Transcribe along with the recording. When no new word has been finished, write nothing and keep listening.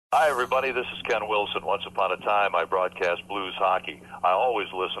Hi, everybody. This is Ken Wilson. Once upon a time, I broadcast blues hockey. I always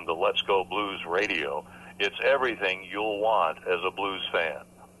listen to Let's Go Blues Radio. It's everything you'll want as a blues fan.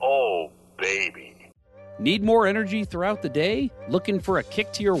 Oh, baby. Need more energy throughout the day? Looking for a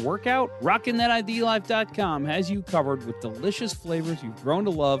kick to your workout? RockinThatIDLife.com has you covered with delicious flavors you've grown to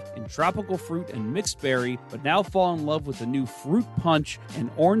love in tropical fruit and mixed berry, but now fall in love with the new fruit punch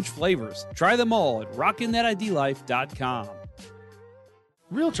and orange flavors. Try them all at RockinThatIDLife.com.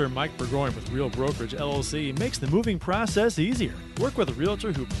 Realtor Mike Burgoyne with Real Brokerage LLC makes the moving process easier. Work with a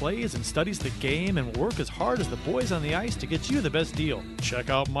realtor who plays and studies the game and will work as hard as the boys on the ice to get you the best deal. Check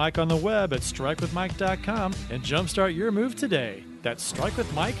out Mike on the web at strikewithmike.com and jumpstart your move today. That's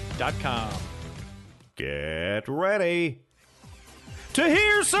strikewithmike.com. Get ready to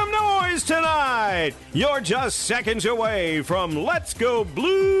hear some noise tonight. You're just seconds away from Let's Go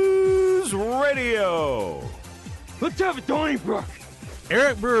Blues Radio. Let's have a Donnybrook.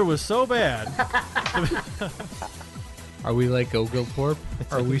 Eric Brewer was so bad. Are we like Oglethorpe?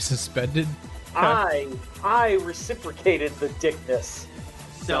 Are we suspended? I reciprocated the dickness.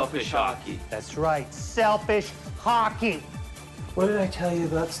 Selfish hockey. That's right, selfish hockey. What did I tell you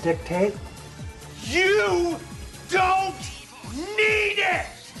about stick tape? You don't need it!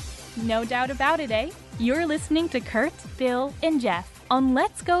 No doubt about it, eh? You're listening to Kurt, Bill, and Jeff on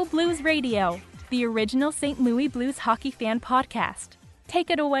Let's Go Blues Radio, the original St. Louis Blues hockey fan podcast. Take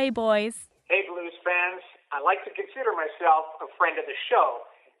it away, boys. Hey, Blues fans. I like to consider myself a friend of the show.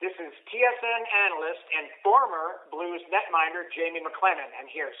 This is TSN analyst and former Blues netminder Jamie McLennan. And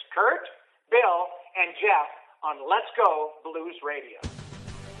here's Kurt, Bill, and Jeff on Let's Go Blues Radio.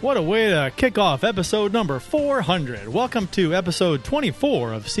 What a way to kick off episode number 400. Welcome to episode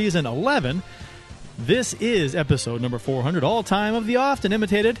 24 of season 11. This is episode number 400, all time of the often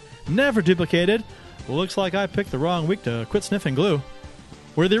imitated, never duplicated. Looks like I picked the wrong week to quit sniffing glue.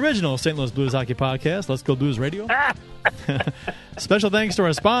 We're the original St. Louis Blues Hockey Podcast, Let's Go Blues Radio. Special thanks to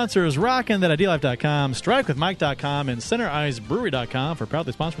our sponsors, RockinThatIDLife.com, StrikeWithMike.com, and CenterIceBrewery.com for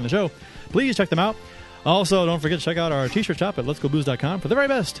proudly sponsoring the show. Please check them out. Also, don't forget to check out our t-shirt shop at Let'sGoBlues.com for the very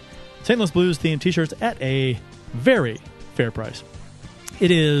best St. Louis Blues themed t-shirts at a very fair price.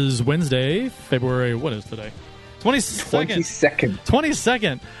 It is Wednesday, February, what is today?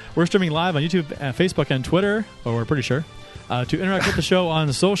 22nd. We're streaming live on YouTube, Facebook, and Twitter, or we're pretty sure. To interact with the show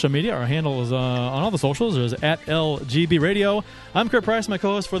on social media, our handle is on all the socials. There's at LGB Radio. I'm Kurt Price. My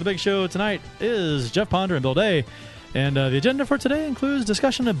co-host for the big show tonight is Jeff Ponder and Bill Day. And the agenda for today includes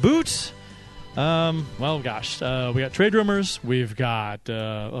discussion of boots. We got trade rumors. We've got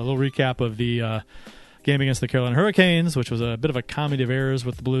a little recap of the game against the Carolina Hurricanes, which was a bit of a comedy of errors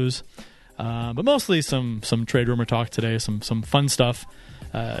with the Blues. But mostly some trade rumor talk today, some fun stuff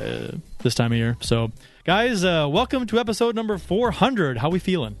this time of year. So, guys, welcome to episode number 400. How we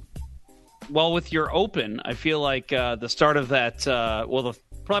feeling? Well, with your open, I feel like the start of that, probably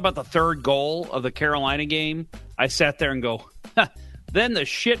about the third goal of the Carolina game, I sat there and go, then the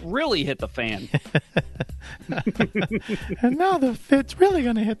shit really hit the fan. And now the fit's really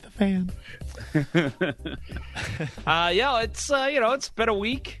going to hit the fan. It's been a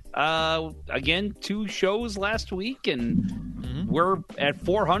week. Again, 2 shows last week, and we're at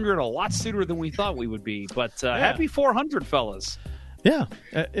 400 a lot sooner than we thought we would be. But happy 400, fellas. Yeah,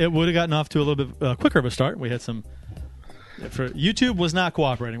 it would have gotten off to a little bit quicker of a start. We had some. YouTube was not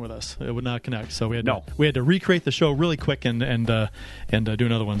cooperating with us; it would not connect. So we had to recreate the show really quick and do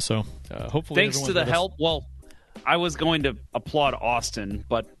another one. So hopefully, thanks to the help. Well, I was going to applaud Austin,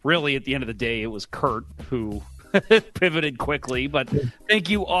 but really, at the end of the day, it was Kurt who pivoted quickly. But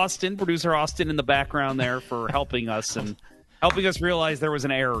thank you, Austin, producer Austin, in the background there for helping us and helping us realize there was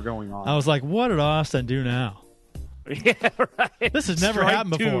an error going on. I was like, "What did Austin do now?" Yeah, right. This has never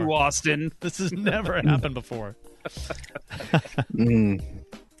happened before. Two, Austin. This has never happened before.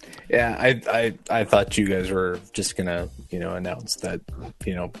 Yeah, I thought you guys were just gonna, announce that,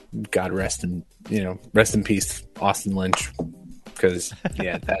 God rest in peace, Austin Lynch, because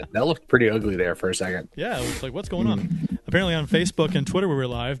that looked pretty ugly there for a second. Yeah, it was like, what's going on? Apparently on Facebook and Twitter we were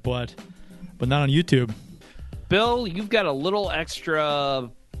live, but not on YouTube. Bill, you've got a little extra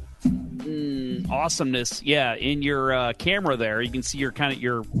awesomeness, in your camera there. You can see your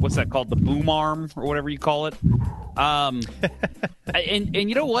what's that called, the boom arm or whatever you call it. And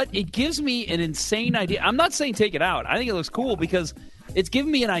you know what? It gives me an insane idea. I'm not saying take it out. I think it looks cool because it's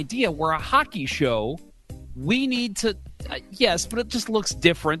giving me an idea. We're a hockey show. We need to, yes, but it just looks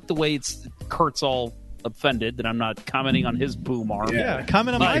different the way Kurt's all offended that I'm not commenting on his boom arm. Yeah,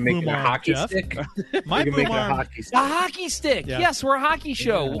 comment on my boom arm, hockey Jeff. Stick. My boom arm. A hockey stick. Yeah. Yes, we're a hockey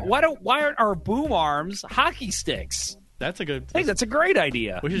show. Yeah. Why aren't our boom arms hockey sticks? That's a good. Hey, that's a great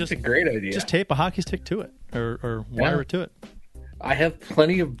idea. We should It's a great idea. just tape a hockey stick to it, or wire it to it. I have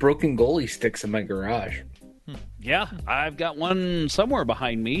plenty of broken goalie sticks in my garage. Yeah, I've got one somewhere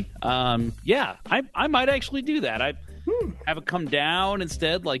behind me. Yeah, I might actually do that. I have it come down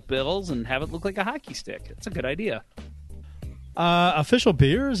instead, like Bill's, and have it look like a hockey stick. It's a good idea. Official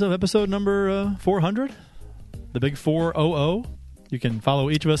beers of episode number 400, the big 400. You can follow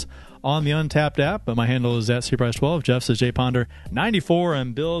each of us on the Untapped app, but my handle is at CPrice12. Jeff's is JPonder94,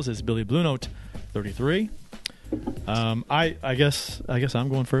 and Bill's is Billy Blue Note 33. I guess I'm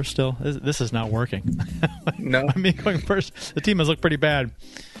going first still. This is not working. No. Me going first. The team has looked pretty bad,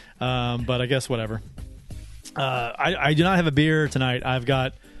 but I guess whatever. I do not have a beer tonight. I've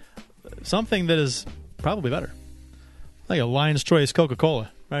got something that is probably better. Like a Lion's Choice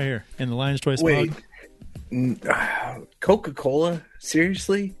Coca-Cola right here in the Lion's Choice mug. Coca-Cola?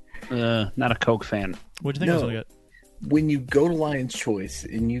 Seriously? Not a Coke fan. What do you think I was going to get? When you go to Lion's Choice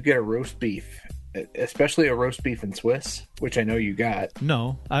and you get a roast beef, especially a roast beef and Swiss, which I know you got.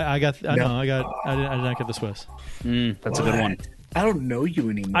 No, I did not get the Swiss. That's a good one. I don't know you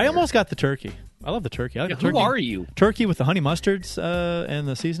anymore. I almost got the turkey. I love the turkey. I like the turkey. Who are you? Turkey with the honey mustards and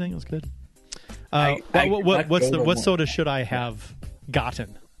the seasoning. It was good. What soda should I have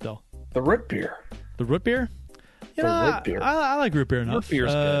gotten, Bill? The root beer. The root beer? You know, root beer. I like root beer enough. Root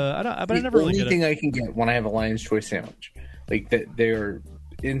beer's good. But I never really get it. The only thing I can get when I have a Lion's Choice sandwich, like that, they're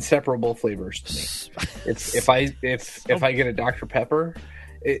inseparable flavors to me. If I get a Dr. Pepper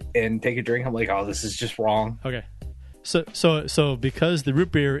and take a drink, I'm like, oh, this is just wrong. Okay. So because the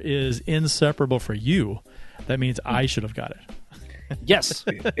root beer is inseparable for you, that means I should have got it. Yes.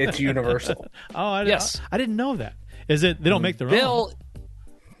 It's universal. I didn't know that. Is it? They don't make their own.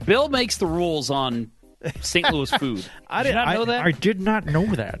 Bill makes the rules on St. Louis food. I did not know that. I did not know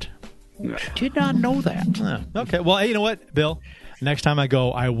that. Did not know that. Okay. Well, hey, you know what, Bill? Next time I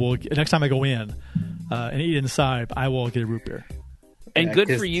go in and eat inside, I will get a root beer. And good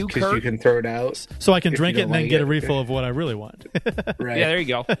for you, Kurt. You can throw it out, so I can drink it and then get a refill of what I really want. Right? Yeah, there you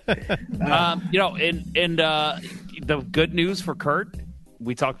go. The good news for Kurt,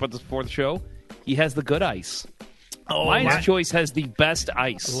 we talked about this before the show. He has the good ice. Lion's Choice has the best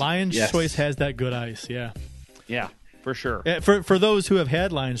ice. Lion's Choice has that good ice. Yeah, yeah, for sure. For those who have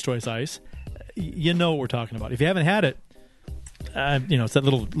had Lion's Choice ice, you know what we're talking about. If you haven't had it, it's that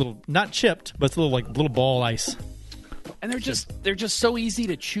little not chipped, but it's a little ball ice. And they're just so easy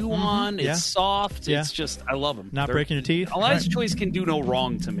to chew on. It's soft. Yeah. It's just, I love them. Not breaking your teeth. Lion's Choice can do no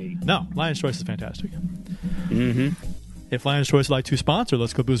wrong to me. No, Lion's Choice is fantastic. Mm-hmm. If Lion's Choice would like to sponsor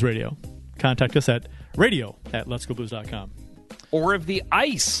Let's Go Blues Radio, contact us at radio@letsgoblues.com. Or if the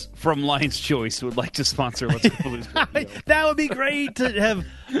ice from Lion's Choice would like to sponsor Let's Go Blues Radio. That would be great to have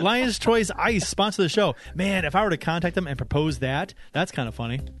Lion's Choice Ice sponsor the show. Man, if I were to contact them and propose that's kind of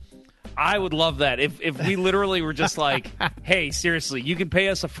funny. I would love that. If we literally were just like, hey, seriously, you can pay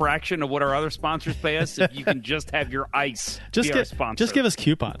us a fraction of what our other sponsors pay us if you can just have your ice be our sponsor. Just give us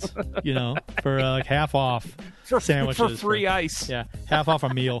coupons, for like half off sandwiches. For free ice. Yeah, half off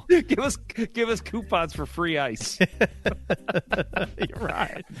a meal. Give us coupons for free ice. You're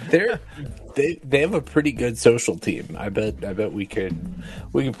right. They have a pretty good social team. I bet we could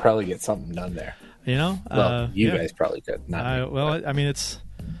probably get something done there. Well, you guys probably could. Not me, I mean,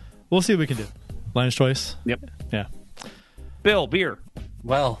 we'll see what we can do. Lion's Choice. Yep. Yeah. Bill, beer.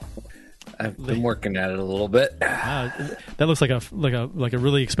 Well, I've been working at it a little bit. That looks like a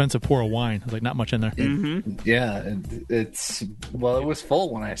really expensive pour of wine. There's like not much in there. Mm-hmm. Yeah, it was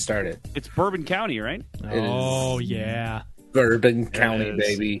full when I started. It's Bourbon County, right? Oh yeah, Bourbon County,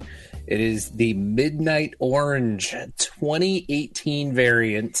 baby. It is the Midnight Orange 2018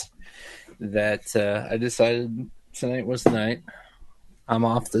 variant that I decided tonight was the night. I'm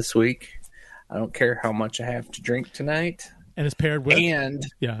off this week. I don't care how much I have to drink tonight. And it's paired with... yeah,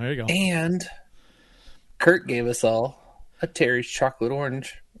 there you go. And Kurt gave us all a Terry's Chocolate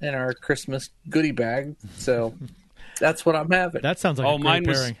Orange in our Christmas goodie bag. So that's what I'm having. That sounds like a great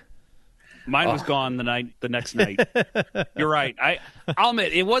pairing. Mine was gone the next night. You're right. I'll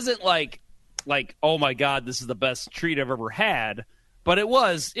admit, it wasn't like, oh my God, this is the best treat I've ever had. But it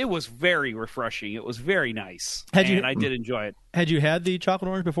was very refreshing. It was very nice. I did enjoy it. Had you had the chocolate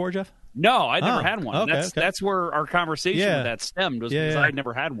orange before, Jeff? No, I'd never had one. Okay, that's where our conversation with that stemmed, was because I'd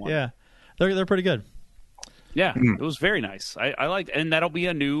never had one. Yeah. They're pretty good. Yeah, It was very nice. I liked it. And that'll be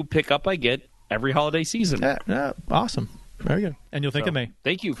a new pickup I get every holiday season. Yeah, awesome. Very good. And you'll think of me.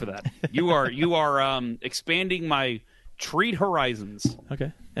 Thank you for that. You are expanding my treat horizons.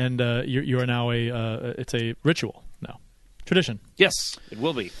 Okay. And you are now it's a ritual now. Tradition. Yes, it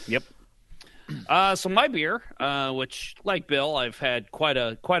will be. Yep. So my beer, which, like Bill, I've had quite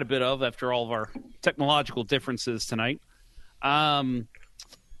a bit of after all of our technological differences tonight. I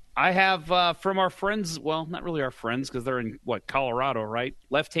have from our friends, well, not really our friends because they're in, Colorado, right?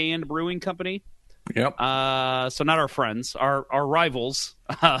 Left Hand Brewing Company. Yep. So not our friends, our rivals.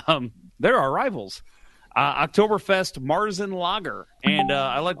 They're our rivals. Oktoberfest Marzen Lager. And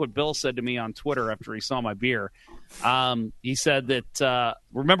I like what Bill said to me on Twitter after he saw my beer. He said that,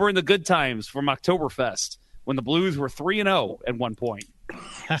 remembering the good times from Oktoberfest when the Blues were 3-0 at one point.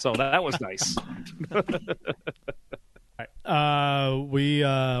 So that was nice. We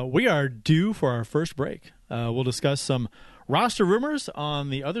are due for our first break. We'll discuss some roster rumors on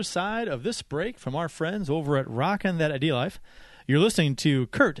the other side of this break from our friends over at Rockin' That ID Life. You're listening to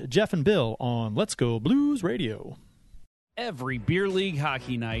Kurt, Jeff, and Bill on Let's Go Blues Radio. Every beer league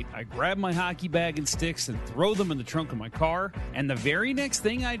hockey night, I grab my hockey bag and sticks and throw them in the trunk of my car. And the very next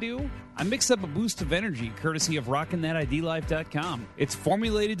thing I do, I mix up a boost of energy courtesy of RockinThatIDLife.com. It's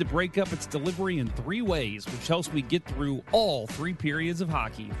formulated to break up its delivery in 3 ways, which helps me get through all 3 periods of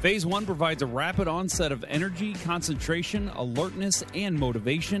hockey. Phase 1 provides a rapid onset of energy, concentration, alertness, and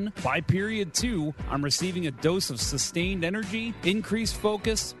motivation. By period 2, I'm receiving a dose of sustained energy, increased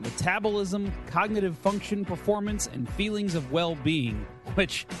focus, metabolism, cognitive function, performance, and feelings of well-being,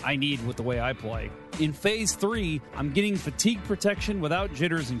 which I need with the way I play. In Phase 3, I'm getting fatigue protection without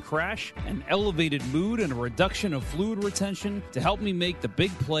jitters and crash, an elevated mood, and a reduction of fluid retention to help me make the big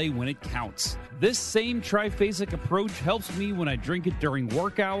play when it counts. This same triphasic approach helps me when I drink it during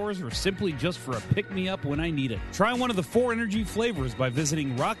work hours or simply just for a pick-me-up when I need it. Try one of the 4 energy flavors by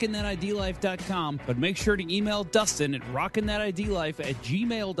visiting RockinThatIDLife.com, but make sure to email Dustin at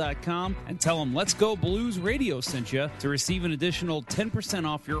RockinThatIDLife@gmail.com and tell him Let's Go Blues Radio sent you to receive an additional 10%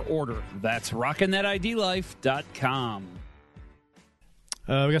 off your order. That's RockinThatIDLife.com.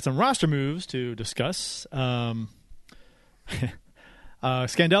 We got some roster moves to discuss.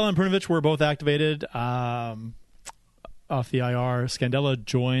 Scandella and Prunovich were both activated off the IR. Scandella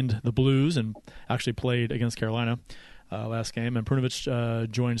joined the Blues and actually played against Carolina last game, and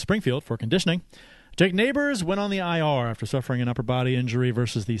Prunovich joined Springfield for conditioning. Jake Neighbors went on the IR after suffering an upper body injury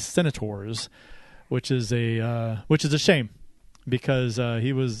versus the Senators, which is a shame because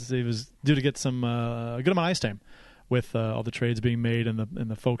he was due to get some a good amount of ice time with all the trades being made and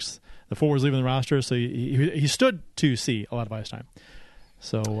the forwards leaving the roster, so he stood to see a lot of ice time.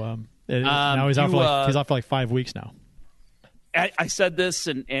 So now he's out for like 5 weeks now. I said this,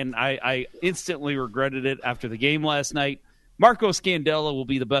 and I instantly regretted it after the game last night. Marco Scandella will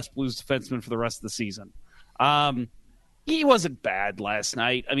be the best Blues defenseman for the rest of the season. He wasn't bad last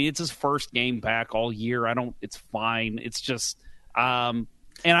night. I mean, it's his first game back all year. It's fine. It's just, and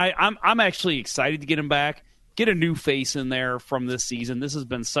I'm actually excited to get him back. Get a new face in there from this season. This has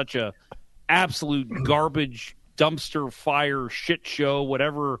been such a absolute garbage dumpster fire shit show,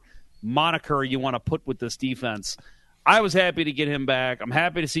 whatever moniker you want to put with this defense. I was happy to get him back. I'm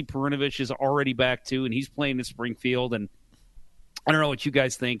happy to see Perunovich is already back too, and he's playing in Springfield. And I don't know what you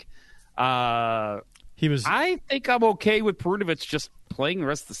guys think. I think I'm okay with Perunovich just playing the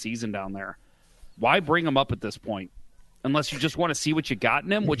rest of the season down there. Why bring him up at this point? Unless you just want to see what you got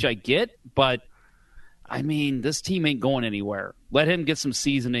in him, which I get, but I mean, this team ain't going anywhere. Let him get some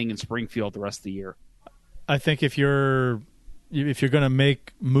seasoning in Springfield the rest of the year. I think if you're going to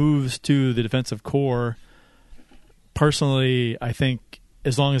make moves to the defensive core, personally, I think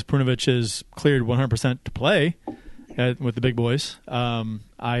as long as Perunovich is cleared 100% to play with the big boys,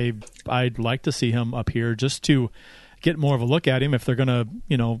 I'd like to see him up here just to get more of a look at him. If they're going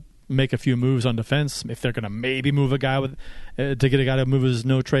to, make a few moves on defense, if they're going to maybe move a guy to get a guy to move his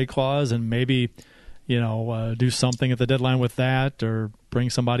no trade clause, and maybe do something at the deadline with that, or bring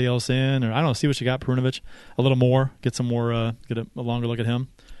somebody else in, or I don't know, see what you got, Perunovich, a little more, get some more, get a longer look at him.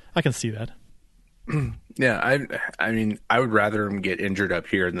 I can see that. Yeah, I mean, I would rather him get injured up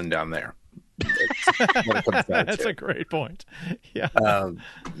here than down there. That's a great point. Yeah.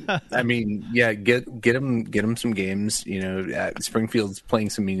 I mean, yeah, get him some games. Springfield's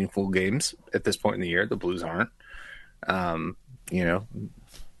playing some meaningful games at this point in the year. The Blues aren't.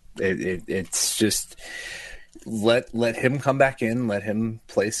 It's just let him come back in, let him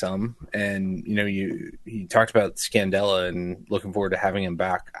play some. And you talked about Scandella and looking forward to having him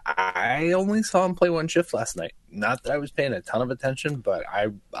back. I only saw him play one shift last night. Not that I was paying a ton of attention, but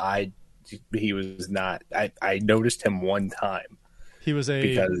he was not. I noticed him one time. He was one of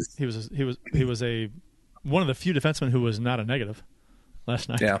the few defensemen who was not a negative last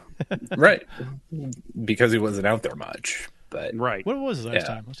night. Yeah, right. Because he wasn't out there much. But right. What was his ice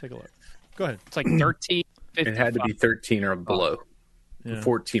time? Let's take a look. Go ahead. It's like 13. It had to be 13 or below. Yeah.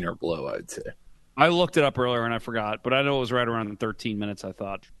 14 or below, I would say. I looked it up earlier and I forgot, but I know it was right around 13 minutes, I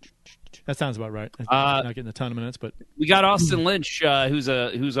thought. That sounds about right. Not getting a ton of minutes, but we got Austin Lynch, who's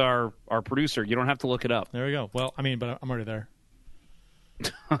our producer. You don't have to look it up. There we go. Well, I mean, but I'm already there.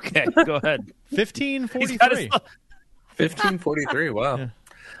 Okay, go ahead. 15:43. 15:43. Wow. Yeah.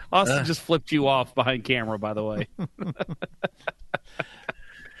 Austin just flipped you off behind camera, by the way.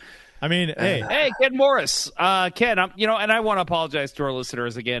 I mean, hey, Ken Morris, Ken, and I want to apologize to our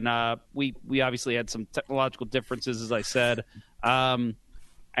listeners again. We obviously had some technological differences, as I said, so I'm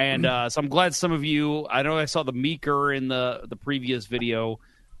glad some of you. I know I saw the Meeker in the previous video.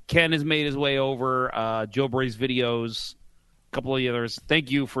 Ken has made his way over. Joe Bray's videos, a couple of the others. Thank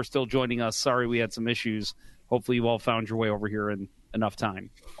you for still joining us. Sorry we had some issues. Hopefully you all found your way over here in enough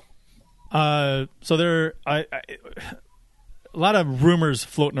time. So there, a lot of rumors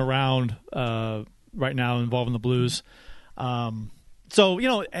floating around right now involving the Blues. So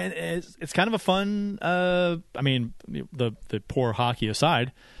and it's kind of a fun. I mean, the poor hockey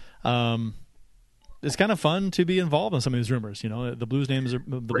aside, it's kind of fun to be involved in some of these rumors. The Blues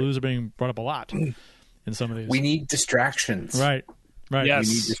Blues are being brought up a lot in some of these. We need distractions, right? Yes.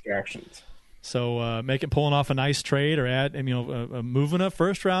 We need distractions. So pulling off a nice trade or moving a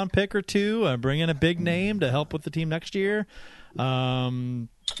first round pick or two, bringing a big name to help with the team next year. I'm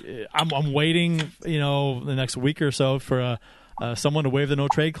waiting, the next week or so for someone to waive the no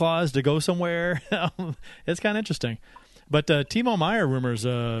trade clause to go somewhere. It's kind of interesting. But Timo Meier rumors,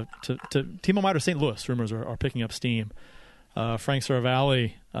 Timo Meier to St. Louis rumors are picking up steam. Frank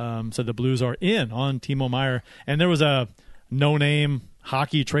Saravalli said the Blues are in on Timo Meier, and there was a no-name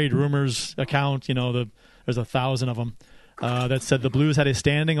hockey trade rumors account. There's 1,000 of them that said the Blues had a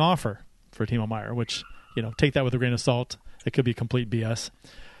standing offer for Timo Meier, which take that with a grain of salt. It could be complete BS.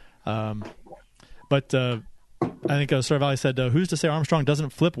 But I think Saravalli said, who's to say Armstrong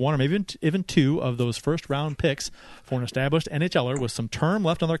doesn't flip one or maybe even two of those first-round picks for an established NHLer with some term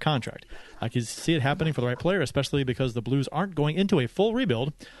left on their contract. I can see it happening for the right player, especially because the Blues aren't going into a full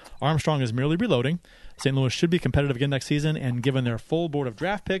rebuild. Armstrong is merely reloading. St. Louis should be competitive again next season and given their full board of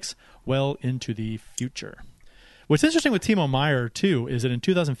draft picks well into the future. What's interesting with Timo Meier, too, is that in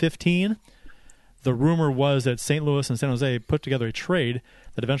 2015, the rumor was that St. Louis and San Jose put together a trade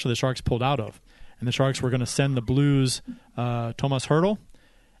that eventually the Sharks pulled out of. And the Sharks were going to send the Blues Tomas Hertl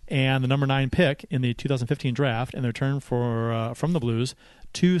and the number 9 pick in the 2015 draft, and their return from the Blues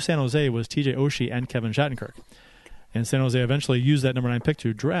to San Jose was TJ Oshie and Kevin Shattenkirk. And San Jose eventually used that number 9 pick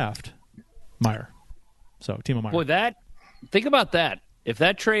to draft Meier. So, Timo Meier. Boy, think about that. If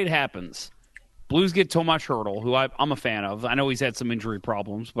that trade happens, Blues get Tomas Hertl, who I'm a fan of. I know he's had some injury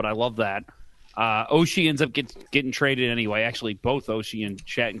problems, but I love that. Oshie ends up getting traded anyway. Actually, both Oshie and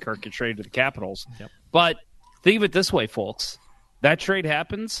Shattenkirk get traded to the Capitals. Yep. But think of it this way, folks. That trade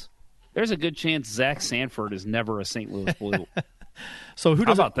happens, there's a good chance Zach Sanford is never a St. Louis Blue. So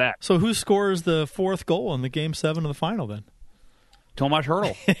how about that? So who scores the 4th goal in the Game 7 of the final then? Tomas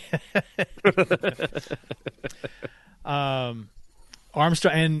Hertl.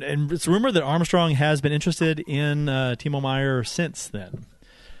 Armstrong, and it's rumored that Armstrong has been interested in Timo Meier since then.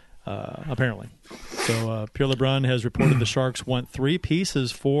 Apparently. So Pierre LeBrun has reported the Sharks want 3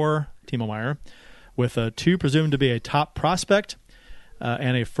 pieces for Timo Meier, with 2 presumed to be a top prospect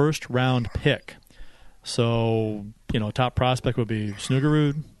and a first-round pick. So, top prospect would be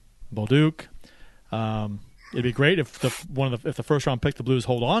Snuggerud, Bolduc. It'd be great if the first-round pick the Blues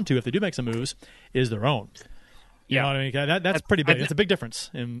hold on to, if they do make some moves, is their own. You know what I mean? That's pretty big. It's a big difference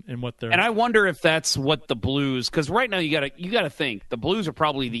in what they're. And I wonder if that's what the Blues, because right now you gotta think the Blues are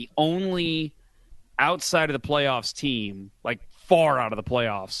probably the only outside of the playoffs team, like far out of the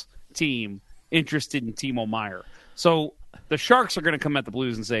playoffs team, interested in Timo Meier. So the Sharks are going to come at the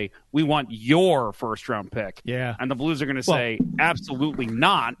Blues and say, "We want your first round pick." Yeah, and the Blues are going to say, "Absolutely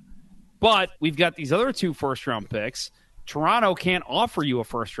not." But we've got these other 2 first round picks. Toronto can't offer you a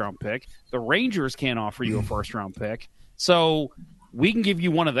first-round pick. The Rangers can't offer you a first-round pick. So we can give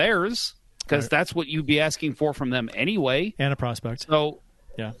you one of theirs because that's what you'd be asking for from them anyway. And a prospect. So,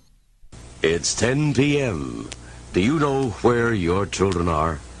 yeah. It's 10 p.m. Do you know where your children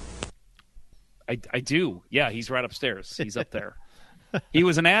are? I do. Yeah, he's right upstairs. He's up there. He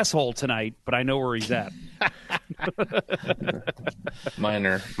was an asshole tonight, but I know where he's at. Mine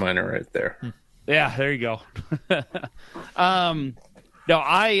are right there. Yeah, there you go. No,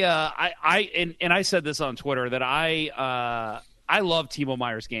 I said this on Twitter that I love Timo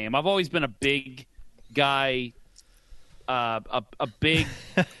Meier's game. I've always been a big guy a big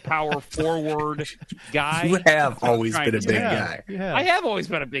power forward guy. You have always been a big guy. I have always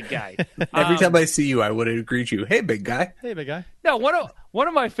been a big guy. Every time I see you, I would greet you. Hey, big guy. Hey, big guy. No, one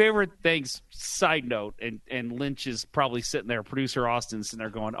of my favorite things, side note, and Lynch is probably sitting there, producer Austin's sitting there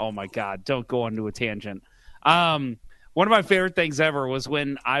going, oh my God, don't go onto a tangent. One of my favorite things ever was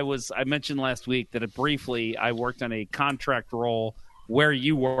when I mentioned last week that briefly I worked on a contract role where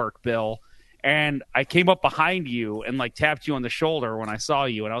you work, Bill, and I came up behind you and like tapped you on the shoulder when I saw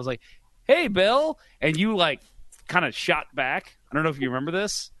you, and I was like, hey, Bill, and you like kind of shot back. I don't know if you remember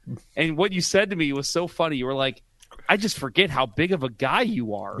this, and what you said to me was so funny. You were like, I just forget how big of a guy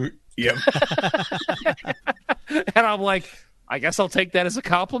you are. Yep. And I'm like, I guess I'll take that as a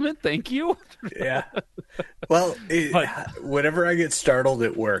compliment. Thank you. Yeah. Well, whenever I get startled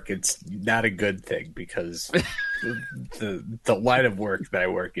at work, it's not a good thing because the line of work that I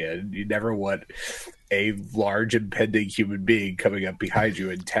work in, you never want a large impending human being coming up behind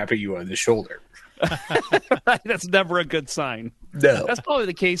you and tapping you on the shoulder. That's never a good sign. No. That's probably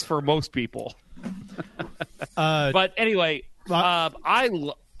the case for most people. But anyway, go ahead. I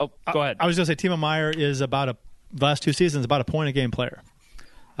was going to say Timo Meier is the last 2 seasons, about a point-a-game player.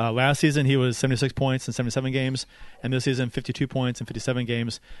 Last season, he was 76 points in 77 games, and this season, 52 points in 57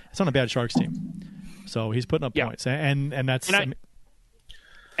 games. It's on a bad Sharks team. So he's putting up points, and that's...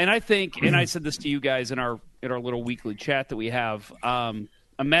 And I think, and I said this to you guys in our little weekly chat that we have,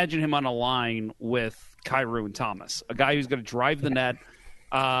 imagine him on a line with Kyrou and Thomas, a guy who's going to drive the net,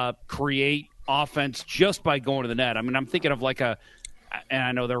 create offense just by going to the net. I mean, I'm thinking of like and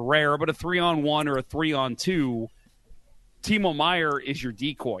I know they're rare, but a 3-on-1 or a 3-on-2, Timo Meier is your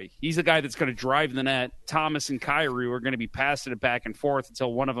decoy. He's the guy that's going to drive the net. Thomas and Kyrou are going to be passing it back and forth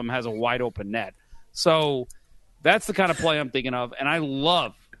until one of them has a wide open net. So that's the kind of play I'm thinking of, and I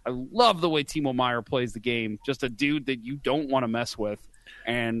love the way Timo Meier plays the game. Just a dude that you don't want to mess with,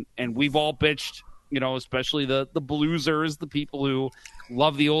 and we've all bitched, especially the Bluesers, the people who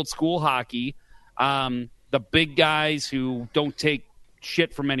love the old school hockey, the big guys who don't take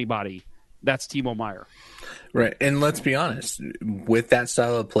shit from anybody. That's Timo Meier. Right, and let's be honest, with that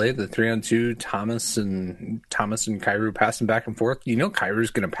style of play, the 3-on-2, Thomas and Kyrou passing back and forth,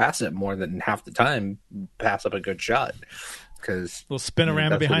 Kyrou's going to pass it more than half the time, pass up a good shot. Because little spin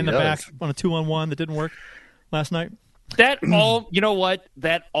around behind the back on a 2-on-1 that didn't work last night. You know what?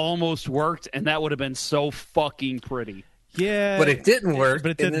 That almost worked, and that would have been so fucking pretty. Yeah, but it didn't work.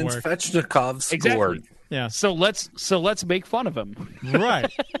 But it didn't work. Svechnikov scored. Exactly. Yeah. So let's make fun of him.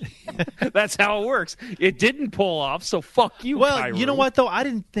 Right. That's how it works. It didn't pull off, so fuck you. Well, Kyrou. You know what though? I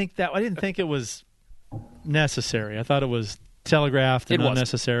didn't think it was necessary. I thought it was telegraphed and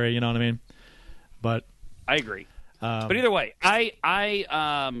unnecessary. You know what I mean? But I agree. But either way, I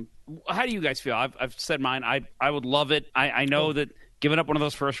how do you guys feel? I've said mine. I would love it. I know that giving up one of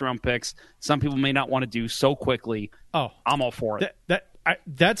those first round picks, some people may not want to do so quickly. Oh, I'm all for it.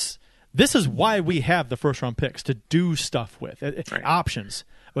 This is why we have the first round picks, to do stuff with right. Options.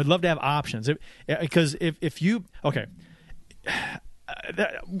 I would love to have options because if you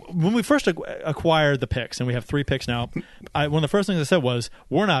when we first acquired the picks, and we have 3 picks now, one of the first things I said was,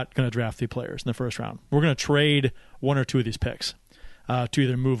 we're not going to draft 3 players in the first round. We're going to trade 1 or 2 of these picks to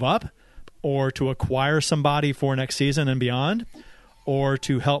either move up or to acquire somebody for next season and beyond, or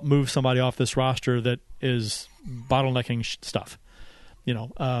to help move somebody off this roster that is bottlenecking stuff.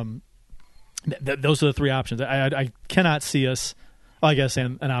 Those are the 3 options. I cannot see us. Well, I guess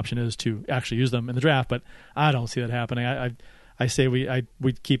an option is to actually use them in the draft, but I don't see that happening. I say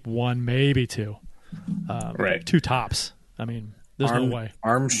we'd keep 1, maybe 2, right? 2 tops. I mean, there's no way.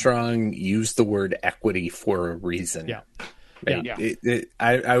 Armstrong used the word equity for a reason. Yeah. Right? Yeah.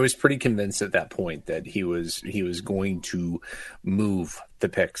 I was pretty convinced at that point that he was going to move the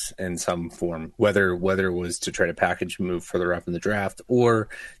picks in some form, whether it was to try to package move further up in the draft or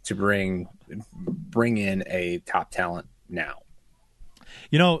to bring in a top talent now.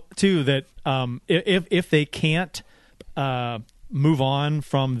 Too, that if they can't move on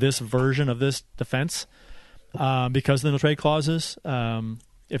from this version of this defense because of the no trade clauses,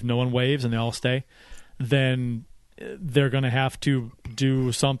 if no one waives and they all stay, then they're going to have to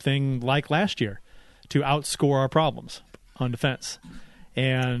do something like last year to outscore our problems on defense.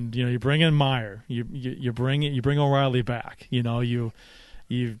 And you bring in Meier, you bring O'Reilly back. I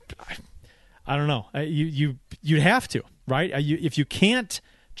don't know. You'd have to, right? If you can't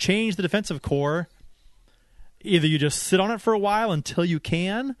change the defensive core, either you just sit on it for a while until you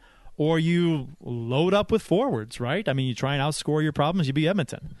can, or you load up with forwards, right? I mean, you try and outscore your problems. You beat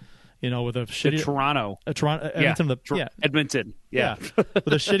Edmonton. with a shitty Toronto, Edmonton, Edmonton, yeah. With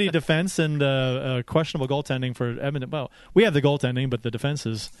a shitty defense and questionable goaltending for Edmonton. Well, we have the goaltending, but the defense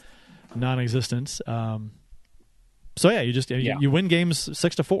is non-existent. So you win games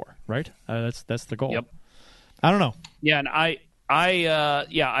 6-4, right? That's the goal. Yep. I don't know. Yeah, and I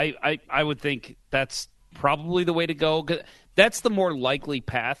would think that's probably the way to go. That's the more likely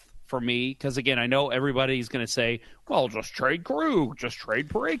path for me, because again, I know everybody's going to say, "Well, just trade Krug, just trade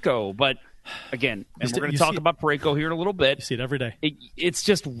Parayko." But again, and we're going to talk about Parayko here in a little bit. You see it every day. It's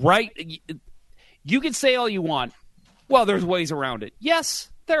just right. You can say all you want. Well, there's ways around it. Yes,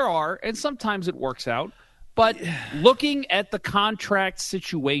 there are, and sometimes it works out. But looking at the contract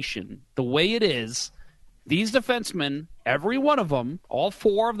situation, the way it is, these defensemen, every one of them, all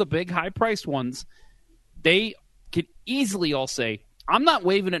four of the big high-priced ones, they could easily all say, I'm not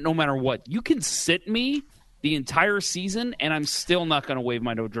waiving it no matter what. You can sit me the entire season, and I'm still not going to waive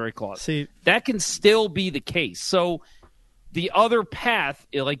my no-trade clause. See, that can still be the case. So the other path,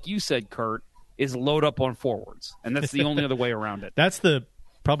 like you said, Kurt, is load up on forwards, and that's the only other way around it. That's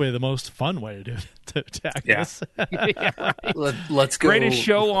probably the most fun way to attack this. Yeah, right. Let's go. Greatest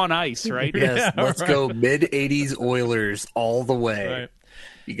show on ice, right? Yes, let's go mid-'80s Oilers all the way. Right.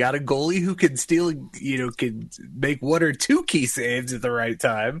 You got a goalie who can can make one or two key saves at the right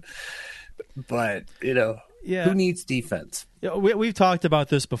time. But, who needs defense? Yeah, we've talked about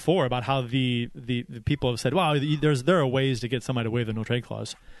this before, about how the people have said, wow, there are ways to get somebody to waive the no-trade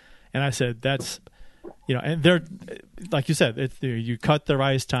clause. And I said, that's... and they're, like you said, you cut their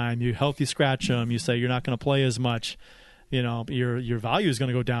ice time, you healthy scratch them, you say you're not going to play as much, your value is going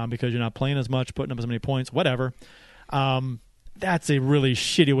to go down because you're not playing as much, putting up as many points, whatever. That's a really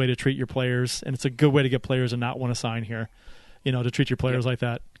shitty way to treat your players, and it's a good way to get players to not want to sign here, to treat your players like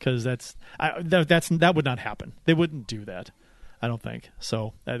that, because that would not happen. They wouldn't do that, I don't think.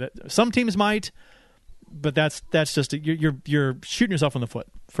 So some teams might, but that's just you're shooting yourself in the foot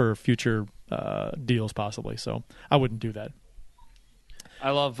for future deals possibly. So I wouldn't do that. I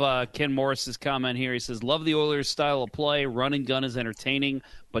love Ken Morris's comment here. He says, love the Oilers' style of play. Run and gun is entertaining,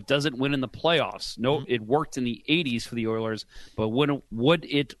 but doesn't win in the playoffs. No, it worked in the 80s for the Oilers, but would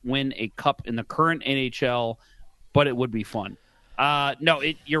it win a cup in the current NHL? But it would be fun. No,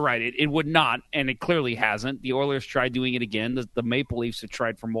 you're right. It would not, and it clearly hasn't. The Oilers tried doing it again. The Maple Leafs have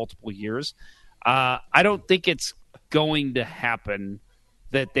tried for multiple years. I don't think it's going to happen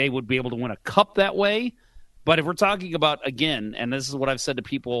that they would be able to win a cup that way. But if we're talking about, again, and this is what I've said to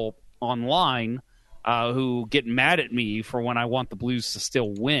people online who get mad at me for when I want the Blues to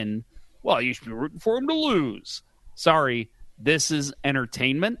still win, well, you should be rooting for them to lose. Sorry, this is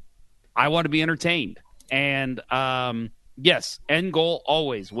entertainment. I want to be entertained. And, yes, end goal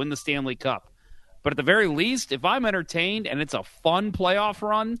always, win the Stanley Cup. But at the very least, if I'm entertained and it's a fun playoff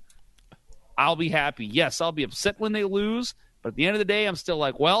run, I'll be happy. Yes, I'll be upset when they lose, but at the end of the day, I'm still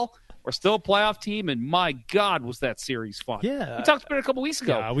like, well, we're still a playoff team, and my God, was that series fun. Yeah. We talked about it a couple weeks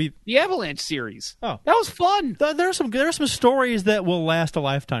ago. Yeah, the Avalanche series. Oh. That was fun. There are some stories that will last a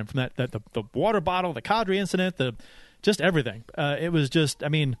lifetime from that the water bottle, the Kadri incident, just everything. It was just,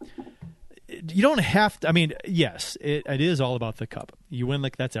 you don't have to, yes, it is all about the cup. You win,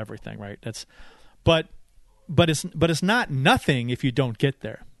 that's everything, right? But it's not nothing if you don't get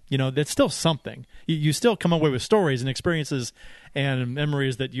there. That's still something. You still come away with stories and experiences and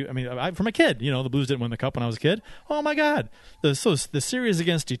memories that from a kid, the Blues didn't win the cup when I was a kid. Oh my God. The series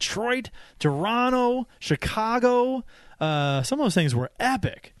against Detroit, Toronto, Chicago, some of those things were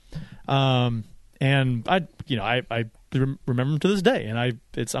epic. And I remember them to this day. And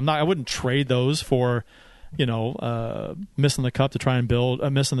I wouldn't trade those for, missing the cup to try and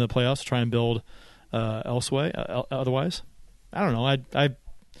build, missing the playoffs to try and build elsewhere. Otherwise, I don't know.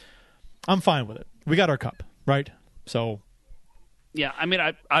 I'm fine with it. We got our cup, right? So, yeah.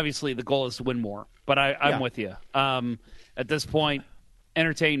 Obviously the goal is to win more, but I'm with you. At this point,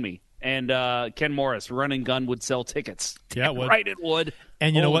 entertain me. And Ken Morris, run and gun would sell tickets. Yeah, it would. Right, it would.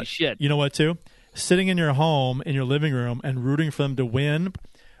 And you know what? Shit. You know what too? Sitting in your home, in your living room, and rooting for them to win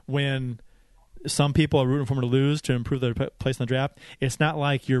when some people are rooting for them to lose to improve their place in the draft. It's not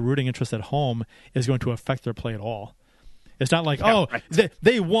like your rooting interest at home is going to affect their play at all. It's not like,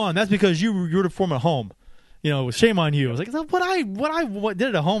 they won. That's because you rooted for them at home. Shame on you. I was like, what I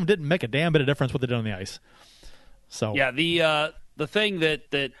did at home didn't make a damn bit of difference what they did on the ice. So yeah, the thing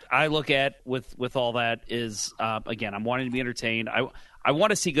that I look at with all that is, again, I'm wanting to be entertained. I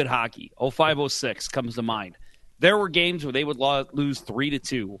want to see good hockey. 05-06 comes to mind. There were games where they would lose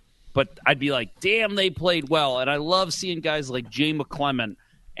 3-2, but I'd be like, damn, they played well. And I love seeing guys like Jay McClement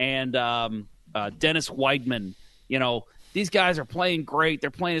and Dennis Weidman, these guys are playing great.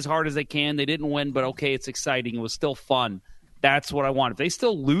 They're playing as hard as they can. They didn't win, but okay, it's exciting. It was still fun. That's what I want. If they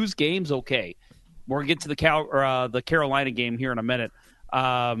still lose games, okay. We're going to get to the Carolina game here in a minute.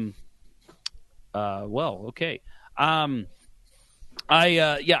 Okay. I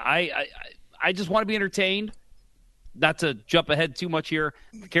just want to be entertained. Not to jump ahead too much here.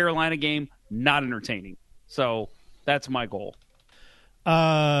 The Carolina game, not entertaining. So that's my goal.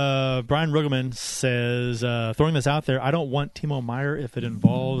 Brian Rugelman says, throwing this out there, I don't want Timo Meier if it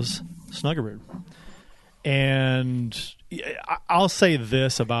involves Snuggerud. And I'll say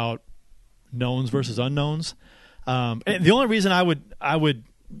this about knowns versus unknowns. And the only reason I would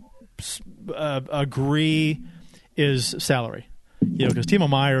agree is salary. Because Timo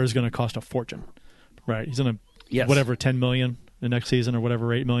Meier is going to cost a fortune, right? He's going to whatever $10 million the next season, or whatever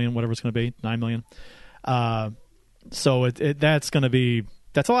 $8 million, whatever it's going to be, $9 million. So that's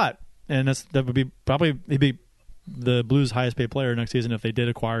a lot, and that would be probably he'd be the Blues' highest paid player next season if they did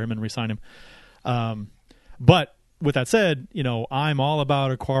acquire him and re-sign him. But with that said, I'm all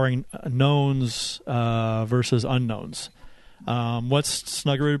about acquiring knowns versus unknowns. What's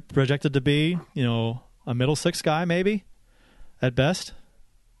Snuggerud projected to be? A middle six guy, maybe at best.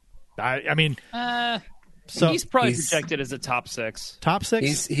 I mean, so he's probably projected as a top six. Top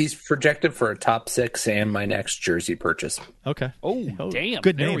six? He's projected for a top six and my next jersey purchase. Okay. Oh, damn.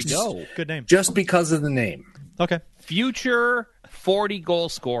 Good name. There we go. Good name. Just because of the name. Okay. Future 40-goal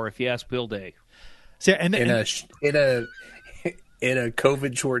scorer, if you ask Bill Day. See, and in a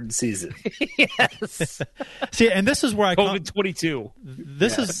COVID shortened season. Yes. See, and this is where COVID 22.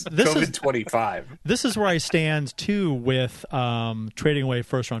 This is COVID 25. This is where I stand too with trading away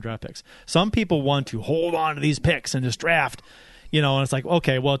first round draft picks. Some people want to hold on to these picks and just draft, and it's like,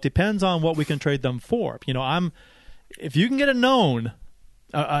 okay, well, it depends on what we can trade them for. If you can get a known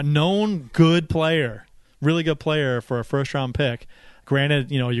good player, really good player for a first round pick.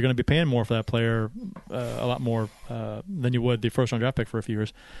 Granted, you're going to be paying more for that player, a lot more than you would the first round draft pick for a few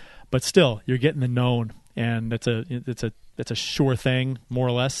years, but still, you're getting the known, and it's a sure thing, more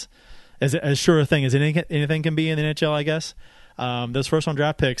or less, as sure a thing as anything can be in the NHL, I guess. Those first round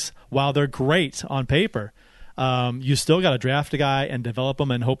draft picks, while they're great on paper, you still got to draft a guy and develop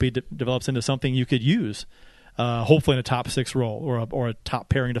him and hope he develops into something you could use, hopefully in a top six role or a top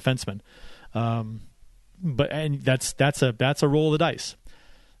pairing defenseman. But that's a roll of the dice.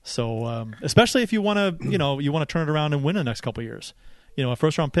 So especially if you want to turn it around and win in the next couple of years, a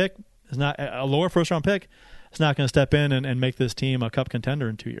first round pick is not a lower first round pick. It's not going to step in and make this team a cup contender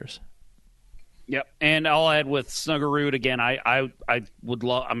in 2 years. Yep, and I'll add with Snuggerud again. I would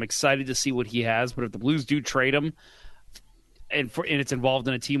love. I'm excited to see what he has. But if the Blues do trade him, and it's involved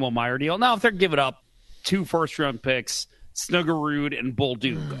in a Timo Meier deal, now if they're giving up 2 first round picks, Snuggerud and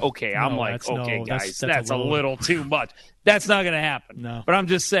Bolduc. Okay, guys, that's a little too much. That's not going to happen. No. But I'm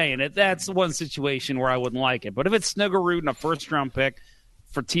just saying that's one situation where I wouldn't like it. But if it's Snuggerud and a first-round pick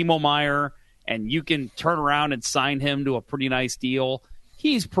for Timo Meier, and you can turn around and sign him to a pretty nice deal,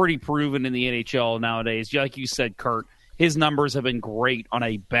 he's pretty proven in the NHL nowadays. Like you said, Kurt, his numbers have been great on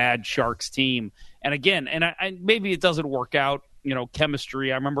a bad Sharks team. And again, maybe it doesn't work out,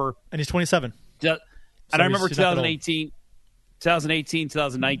 chemistry. I remember... And he's 27. And I remember 2018,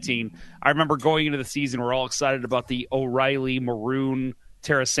 2019, I remember going into the season, we're all excited about the O'Reilly, Maroon,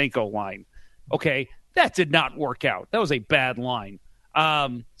 Tarasenko line. Okay, that did not work out. That was a bad line.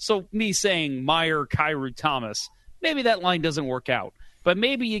 So me saying Meier, Kyrou, Thomas, maybe that line doesn't work out. But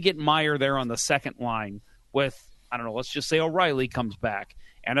maybe you get Meier there on the second line with, I don't know, let's just say O'Reilly comes back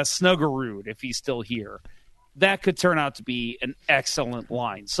and a Snuggerud if he's still here. That could turn out to be an excellent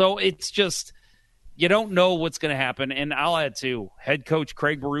line. So it's just... You don't know what's going to happen. And I'll add, too, head coach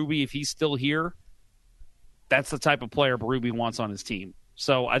Craig Berube, if he's still here, that's the type of player Berube wants on his team.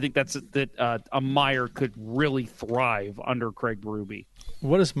 So I think that a Meier could really thrive under Craig Berube.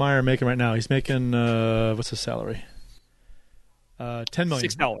 What is Meier making right now? He's making, what's his salary? $10 million.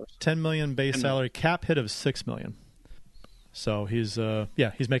 $6. $10 million base salary, cap hit of $6 million. So he's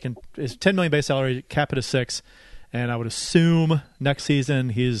making his $10 million base salary, cap hit of $6 million. And I would assume next season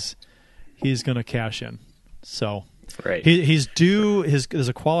he's going to cash in. So right. He's due. There's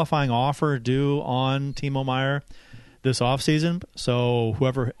a qualifying offer due on Timo Meier this offseason. So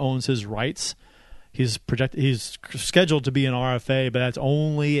whoever owns his rights, he's scheduled to be an RFA, but that's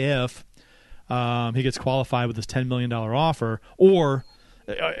only if he gets qualified with this $10 million offer. Or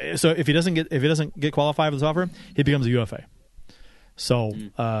so if he doesn't get qualified with this offer, he becomes a UFA. So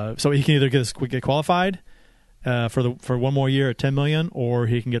so he can either get qualified for one more year at $10 million, or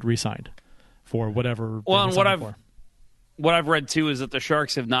he can get re-signed for whatever. Well, and what I've read too is that the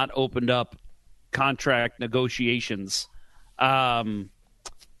Sharks have not opened up contract negotiations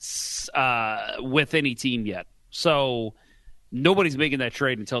with any team yet. So nobody's making that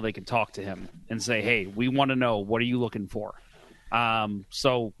trade until they can talk to him and say, hey, we want to know, what are you looking for?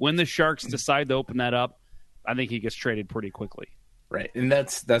 So when the Sharks decide to open that up, I think he gets traded pretty quickly. Right. And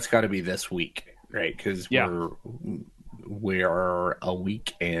that's got to be this week, right? Because we're a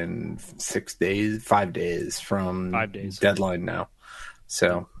week and 5 days from deadline now.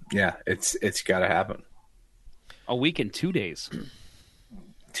 So yeah, it's got to happen. A week and 2 days.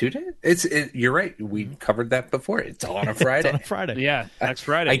 2 days? You're right. We covered that before. It's on a Friday. It's on a Friday. Yeah, next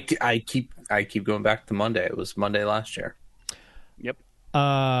Friday. I keep going back to Monday. It was Monday last year. Yep.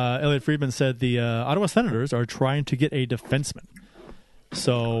 Elliot Friedman said the Ottawa Senators are trying to get a defenseman.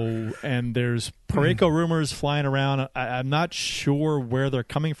 So, and there's Parayko rumors flying around. I'm not sure where they're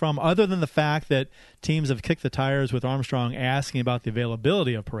coming from, other than the fact that teams have kicked the tires with Armstrong asking about the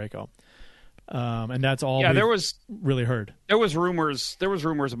availability of Parayko. And that's all we've really heard. There was rumors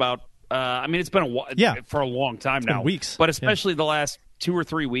about. It's been for a long time now, weeks, but especially the last 2 or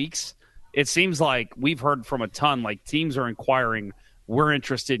 3 weeks, it seems like we've heard from a ton. Like teams are inquiring, we're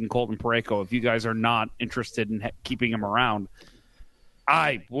interested in Colton Parayko. If you guys are not interested in keeping him around,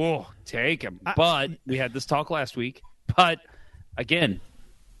 I will take him. But we had this talk last week. But again,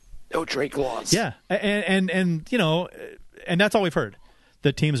 no trade clause. Yeah, and you know, and that's all we've heard.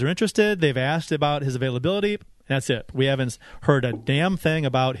 The teams are interested. They've asked about his availability. That's it. We haven't heard a damn thing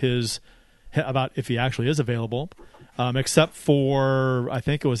about if he actually is available, except for I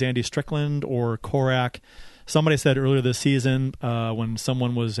think it was Andy Strickland or Korak. Somebody said earlier this season when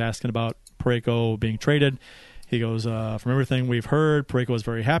someone was asking about Parayko being traded, he goes, from everything we've heard, Parayko was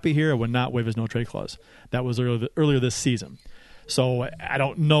very happy here and would not waive his no-trade clause. That was earlier this season. So I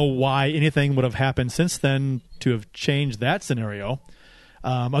don't know why anything would have happened since then to have changed that scenario.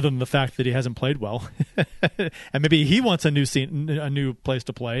 Other than the fact that he hasn't played well, and maybe he wants a new place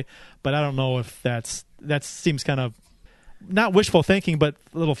to play, but I don't know if that seems kind of not wishful thinking, but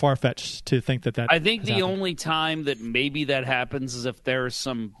a little far fetched to think that. I think the only time that maybe that happens is if there's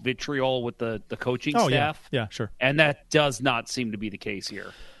some vitriol with the coaching staff. Yeah, sure, and that does not seem to be the case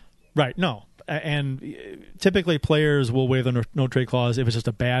here. Right? No. And typically players will waive the no-trade clause if it's just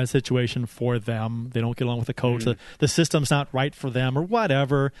a bad situation for them. They don't get along with the coach. Mm-hmm. The system's not right for them or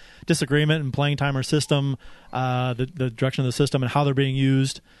whatever. Disagreement in playing time or system, the direction of the system and how they're being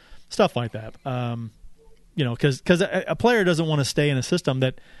used, stuff like that. Because a player doesn't want to stay in a system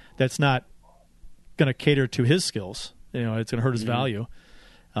that's not going to cater to his skills. It's going to hurt his value.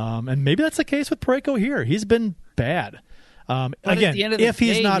 And maybe that's the case with Parayko here. He's been bad. Again, if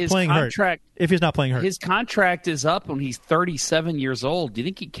he's not playing hurt, his contract is up when he's 37 years old. Do you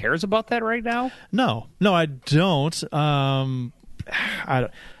think he cares about that right now? No, I don't.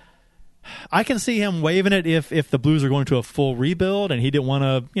 I can see him waiving it if the Blues are going to a full rebuild and he didn't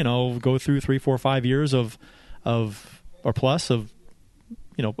want to, go through 3, 4, 5 years of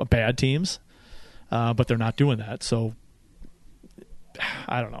bad teams. But they're not doing that. So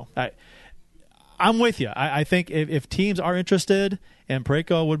I don't know. I'm with you. I think if teams are interested and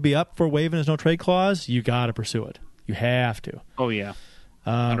Parayko would be up for waiving his no-trade clause, you got to pursue it. You have to. Oh, yeah.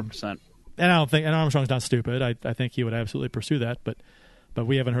 100%. And Armstrong's not stupid. I think he would absolutely pursue that, but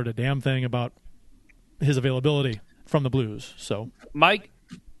we haven't heard a damn thing about his availability from the Blues. So, Mike,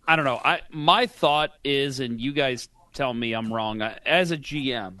 I don't know. My thought is, and you guys tell me I'm wrong, as a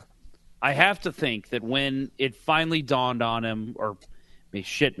GM, I have to think that when it finally dawned on him, or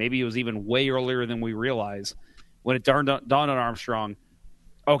maybe it was even way earlier than we realize, when it dawned on Armstrong,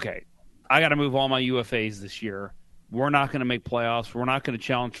 okay, I got to move all my UFAs this year. We're not going to make playoffs. We're not going to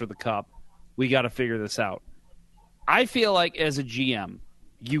challenge for the Cup. We got to figure this out. I feel like as a GM,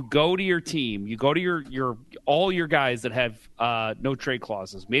 you go to your team, you go to your all your guys that have no trade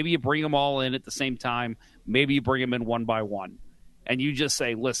clauses. Maybe you bring them all in at the same time. Maybe you bring them in one by one. And you just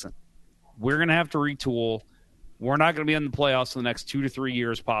say, listen, we're going to have to retool. We're not going to be in the playoffs for the next 2 to 3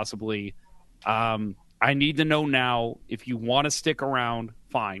 years, possibly. I need to know now. If you want to stick around,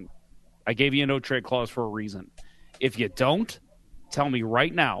 fine. I gave you a no-trade clause for a reason. If you don't, tell me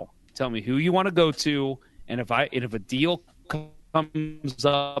right now. Tell me who you want to go to, and if a deal comes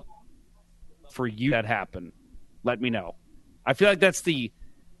up for you that happen, let me know. I feel like that's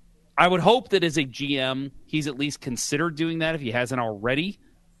I would hope that as a GM, he's at least considered doing that if he hasn't already.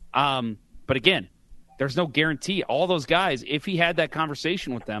 But again, there's no guarantee. All those guys, if he had that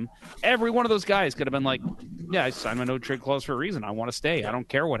conversation with them, every one of those guys could have been like, yeah, I signed my no-trade clause for a reason. I want to stay. I don't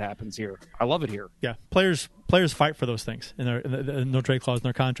care what happens here. I love it here. Yeah, players fight for those things in their no-trade clause in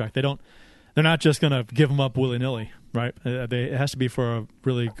their contract. They're not just going to give them up willy-nilly, right? It has to be for a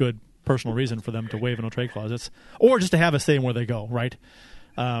really good personal reason for them to waive a no-trade clause. Or just to have a say in where they go, right?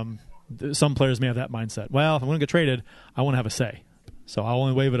 Some players may have that mindset. Well, if I'm going to get traded, I want to have a say. So I'll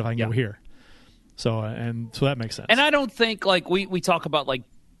only waive it if I can go here. So that makes sense. And I don't think, like, we talk about, like,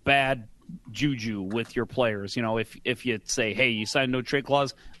 bad juju with your players. You know, if you say, hey, you signed a no-trade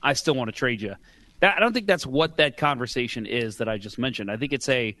clause, I still want to trade you. I don't think that's what that conversation is that I just mentioned. I think it's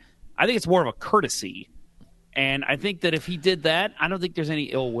more of a courtesy. And I think that if he did that, I don't think there's any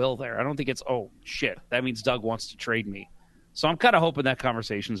ill will there. I don't think it's, oh, shit, that means Doug wants to trade me. So I'm kind of hoping that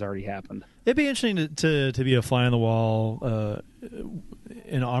conversation's already happened. It'd be interesting to be a fly on the wall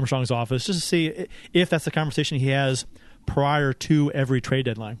in Armstrong's office just to see if that's the conversation he has prior to every trade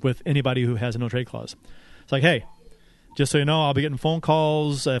deadline with anybody who has a no-trade clause. It's like, hey, just so you know, I'll be getting phone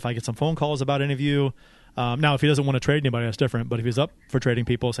calls. If I get some phone calls about any of you. Now, if he doesn't want to trade anybody, that's different. But if he's up for trading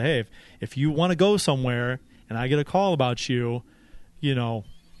people, say, hey, if you want to go somewhere and I get a call about you,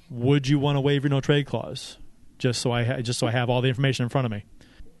 would you want to waive your no-trade clause? Just so I have all the information in front of me.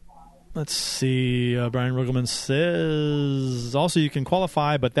 Let's see. Brian Rugelman says, also you can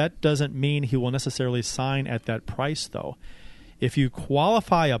qualify, but that doesn't mean he will necessarily sign at that price, though. If you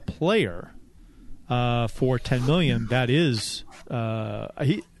qualify a player for $10 million, that is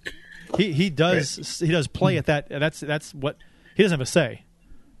he does play at that. That's what he doesn't have a say.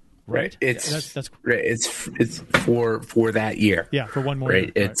 Right. That's right. It's for that year. Yeah, for one more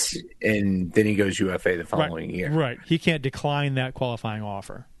year. Right. And then he goes UFA the following year. Right. He can't decline that qualifying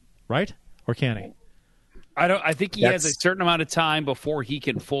offer. Right? Or can he? I think he has a certain amount of time before he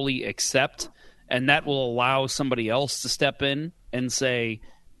can fully accept, and that will allow somebody else to step in and say,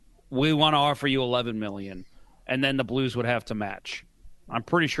 we want to offer you $11 million, and then the Blues would have to match. I'm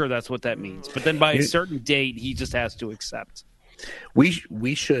pretty sure that's what that means. But then by a certain date, he just has to accept.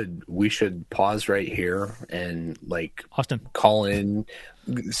 We should pause right here and Austin call in,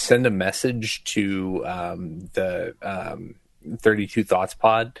 send a message to the 32 Thoughts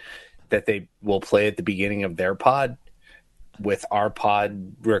pod that they will play at the beginning of their pod with our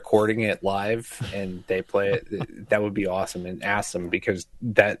pod recording it live, and they play it. That would be awesome, and ask them, because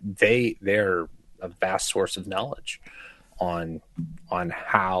they're a vast source of knowledge on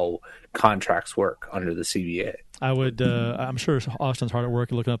how contracts work under the CBA. I would. I'm sure Austin's hard at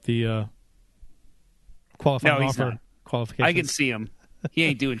work looking up the qualifying offer qualifications. I can see him. He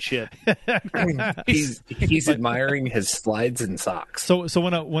ain't doing shit. he's admiring his slides and socks. So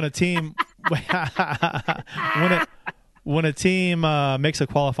when a team when a team makes a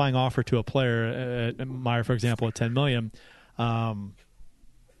qualifying offer to a player, Meyer, for example, at $10 million.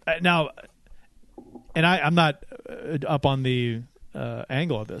 Now, and I'm not up on the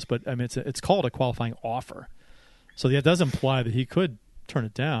angle of this, but I mean it's called a qualifying offer. So that does imply that he could turn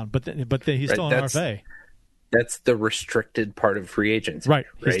it down, but then he's still an RFA. That's the restricted part of free agency. Right.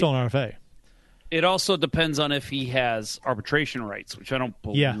 He's still an RFA. It also depends on if he has arbitration rights, which I don't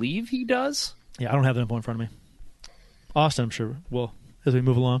believe he does. Yeah, I don't have that info in front of me. Austin, I'm sure, will as we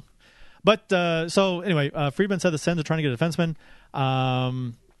move along. But so anyway, Friedman said the Sens are trying to get a defenseman.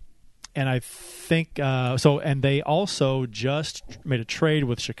 And I think and they also just made a trade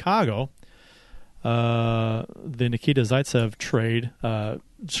with Chicago. The Nikita Zaitsev trade.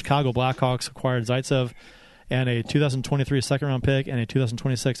 Chicago Blackhawks acquired Zaitsev and a 2023 second-round pick and a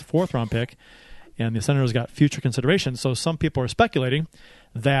 2026 fourth-round pick, and the Senators got future consideration. So some people are speculating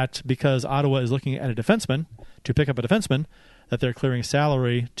that because Ottawa is looking at a defenseman, to pick up a defenseman, that they're clearing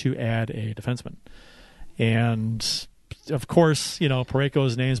salary to add a defenseman. And, of course,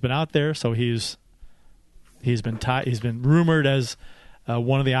 Parayko's name's been out there, so he's been rumored as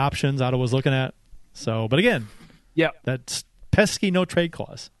one of the options Ottawa's looking at. So, but again, that's pesky no trade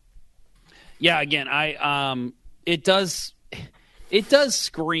clause. Yeah, again, it does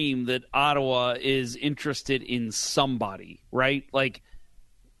scream that Ottawa is interested in somebody, right? Like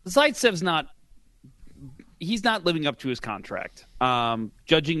Zaitsev's he's not living up to his contract,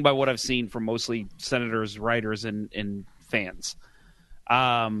 judging by what I've seen from mostly Senators, writers, and fans.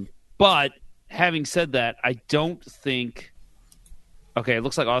 But having said that, I don't think. Okay, it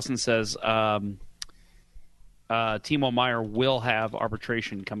looks like Austin says Timo Meier will have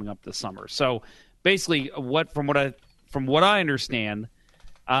arbitration coming up this summer. So basically, from what I understand,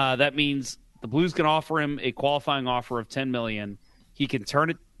 that means the Blues can offer him a qualifying offer of $10 million. He can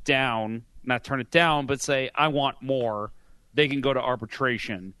not turn it down, but say, I want more. They can go to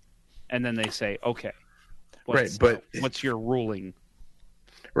arbitration, and then they say, okay, what's your ruling?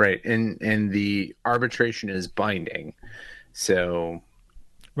 Right, and the arbitration is binding, so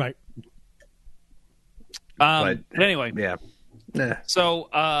right. But anyway, yeah. So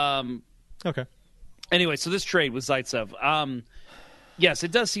okay. Anyway, so this trade with Zaitsev. yes,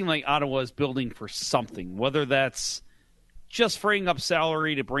 it does seem like Ottawa is building for something, whether that's just freeing up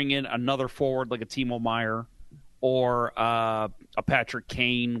salary to bring in another forward like a Timo Meier or a Patrick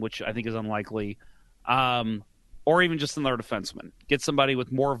Kane, which I think is unlikely, or even just another defenseman. Get somebody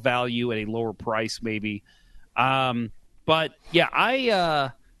with more value at a lower price, maybe. But yeah,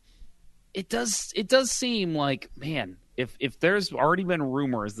 it does seem like, man, if there's already been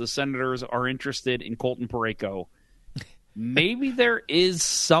rumors the Senators are interested in Colton Parayko, maybe there is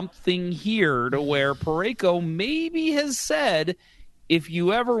something here to where Parayko maybe has said, if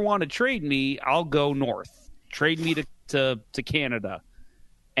you ever want to trade me, I'll go north. Trade me to Canada.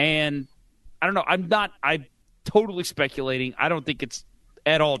 And I don't know. I'm totally speculating. I don't think it's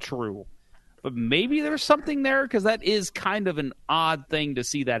at all true. But maybe there's something there, because that is kind of an odd thing to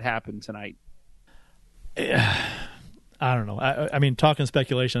see that happen tonight. I don't know. I mean, talking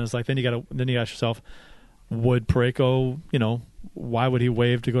speculation is like, then you ask yourself, would Parayko, why would he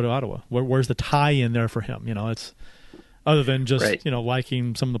waive to go to Ottawa? Where's the tie in there for him? It's other than just, right.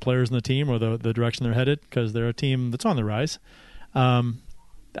 Liking some of the players in the team or the direction they're headed, because they're a team that's on the rise. I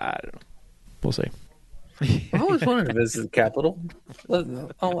don't know. We'll see. I've always wanted to visit the capital.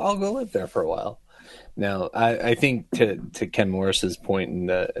 I'll go live there for a while. Now, I think to Ken Morris's point in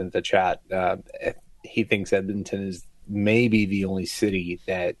the chat, he thinks Edmonton is maybe the only city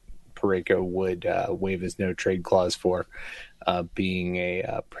that Parayko would waive his no trade clause for, being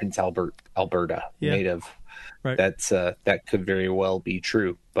a Prince Albert, Alberta native. Right. That could very well be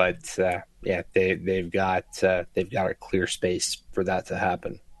true, but they've got a clear space for that to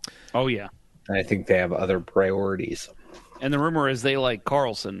happen. Oh yeah. I think they have other priorities. And the rumor is they like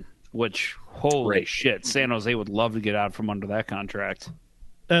Carlson, which, holy shit, San Jose would love to get out from under that contract.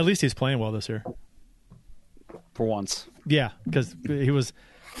 At least he's playing well this year. For once. Yeah, because he was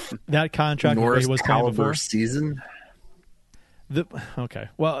that contract Norris he was playing before. Season? Okay.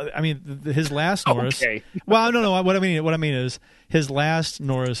 Well, I mean, his last Norris. Okay. Well, no. What I mean is his last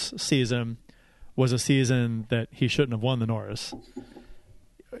Norris season was a season that he shouldn't have won the Norris.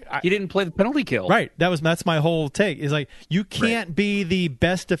 He didn't play the penalty kill. Right. That's my whole take. Is like, you can't be the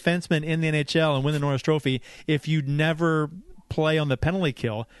best defenseman in the NHL and win the Norris Trophy if you never play on the penalty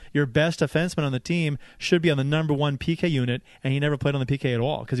kill. Your best defenseman on the team should be on the number one PK unit, and he never played on the PK at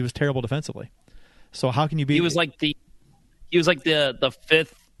all because he was terrible defensively. So how can you be? He was like the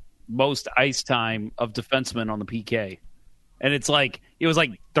fifth most ice time of defensemen on the PK, and it was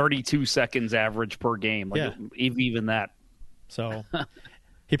like 32 seconds average per game. Even that. So.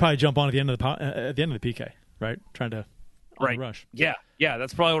 He'd probably jump on at the end of the PK, right? Trying to rush. Yeah,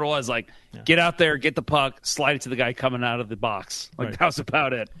 that's probably what it was. Like, get out there, get the puck, slide it to the guy coming out of the box. That was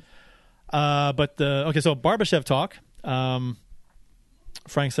about it. So Barbashev talk.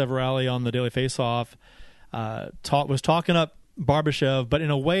 Frank Severalli on the Daily Faceoff was talking up Barbashev, but in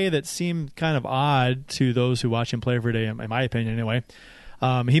a way that seemed kind of odd to those who watch him play every day, in my opinion anyway.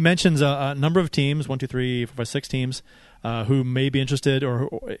 He mentions a number of teams, 1, 2, 3, 4, 5, 6 teams, who may be interested or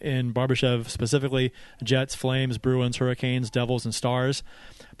in Barbashev specifically: Jets, Flames, Bruins, Hurricanes, Devils, and Stars.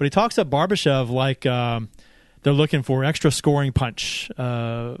 But he talks up Barbashev like they're looking for extra scoring punch,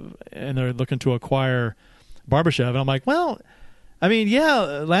 and they're looking to acquire Barbashev. And I'm like, well, I mean,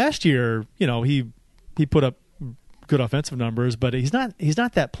 last year, he put up good offensive numbers, but he's not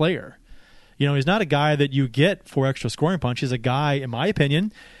that player. He's not a guy that you get for extra scoring punch. He's a guy, in my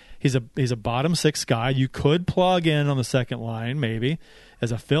opinion, he's a bottom six guy. You could plug in on the second line maybe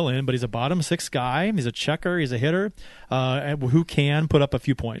as a fill-in, but he's a bottom six guy. He's a checker. He's a hitter who can put up a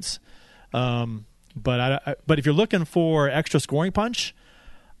few points. But if you're looking for extra scoring punch,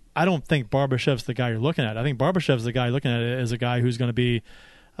 I don't think Barbashev's the guy you're looking at. I think Barbashev's the guy you're looking at as a guy who's going to be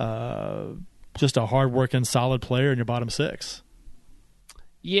just a hard-working, solid player in your bottom six.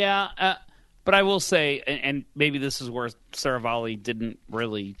 Yeah, but I will say, and maybe this is where Saravalli didn't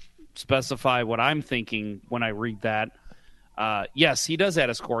really specify what I'm thinking when I read that. Yes, he does add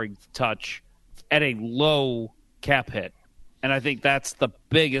a scoring touch at a low cap hit. And I think that's the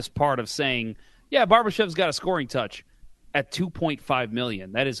biggest part of saying, yeah, Barbashev's got a scoring touch at $2.5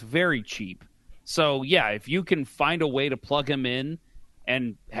 million. That is very cheap. So, yeah, if you can find a way to plug him in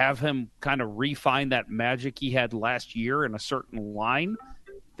and have him kind of refine that magic he had last year in a certain line,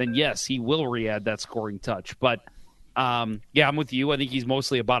 then yes, he will re-add that scoring touch. But, I'm with you. I think he's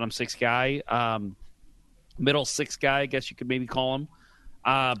mostly a bottom six guy, middle six guy, I guess you could maybe call him.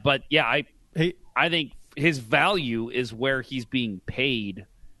 But, yeah, I think his value is where he's being paid,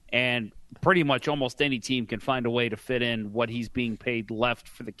 and pretty much almost any team can find a way to fit in what he's being paid left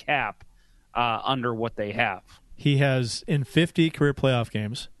for the cap under what they have. He has, in 50 career playoff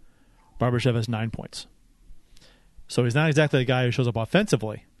games, Barbashev has 9 points. So he's not exactly the guy who shows up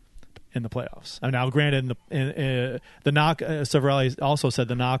offensively in the playoffs. And now, granted, the knock, Severelli also said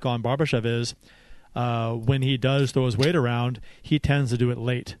the knock on Barbashev is when he does throw his weight around, he tends to do it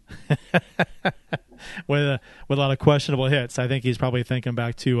late with a lot of questionable hits. I think he's probably thinking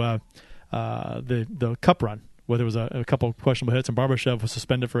back to the Cup run, where there was a couple of questionable hits, and Barbashev was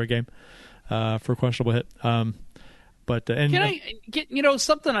suspended for a game for a questionable hit. But and can I get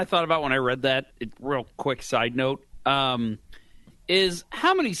something I thought about when I read that? Real quick side note is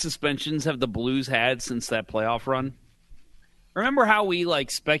how many suspensions have the Blues had since that playoff run? Remember how we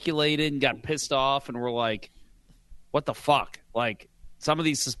speculated and got pissed off and were like, "What the fuck?" Like some of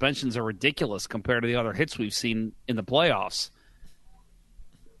these suspensions are ridiculous compared to the other hits we've seen in the playoffs.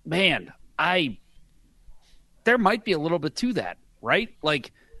 Man, there might be a little bit to that, right?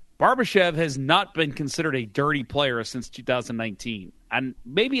 Like Barbashev has not been considered a dirty player since 2019. And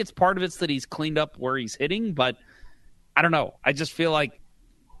maybe it's part of it's that he's cleaned up where he's hitting, but I don't know. I just feel like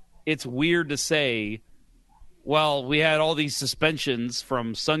it's weird to say, well, we had all these suspensions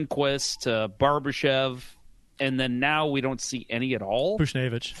from Sundqvist to Barbashev, and then now we don't see any at all.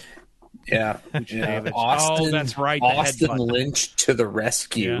 Buchnevich. Yeah. Austin, that's right. Austin Lynch to the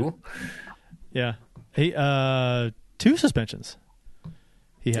rescue. Yeah. He 2 suspensions.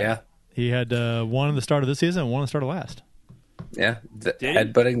 He had one in the start of this season and one in the start of last. Yeah,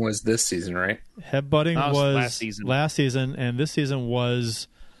 headbutting was this season, right? Headbutting was last season, and this season was,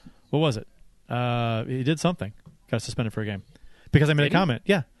 what was it? He did something. Got suspended for a game because I made a comment.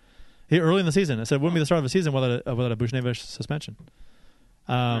 Yeah, early in the season, I said it wouldn't be the start of the season without a Buchnevich suspension.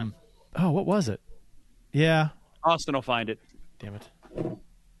 Oh, what was it? Yeah, Austin will find it. Damn it.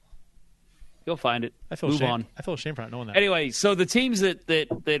 He'll find it. Move on. I feel ashamed for not knowing that. Anyway, so the teams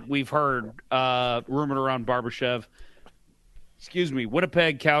that we've heard rumored around Barbashev,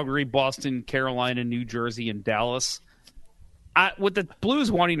 Winnipeg, Calgary, Boston, Carolina, New Jersey, and Dallas. With the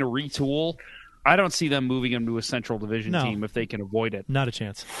Blues wanting to retool, I don't see them moving him to a Central Division team if they can avoid it. Not a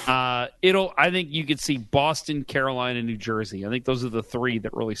chance. I think you could see Boston, Carolina, New Jersey. I think those are the 3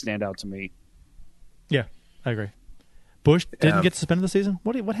 that really stand out to me. Yeah, I agree. Bush didn't get suspended this season?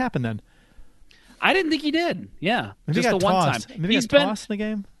 What happened then? I didn't think he did. Yeah, maybe just the one tossed. time. Maybe he got tossed in a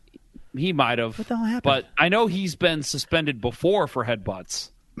game. He might have. What the hell happened? But I know he's been suspended before for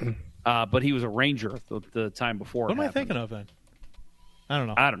headbutts. But he was a Ranger the time before. What am I thinking of then? I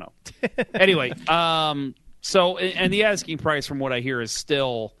don't know. Anyway, so and the asking price from what I hear is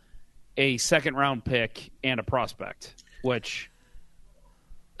still a second-round pick and a prospect, which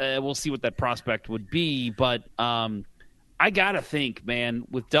we'll see what that prospect would be. But I got to think, man,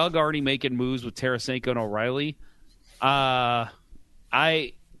 with Doug already making moves with Tarasenko and O'Reilly, I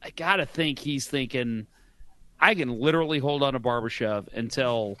got to think he's thinking, I can literally hold on to Barbashev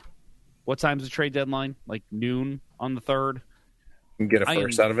until, what time's the trade deadline? Like noon on the 3rd? And get a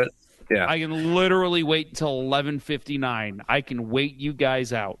first out of it? Yeah. I can literally wait until 11:59. I can wait you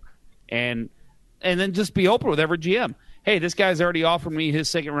guys out. And then just be open with every GM. Hey, this guy's already offered me his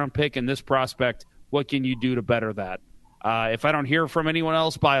second-round pick and this prospect. What can you do to better that? If I don't hear from anyone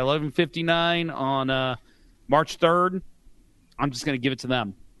else by 11:59 on March 3rd, I'm just going to give it to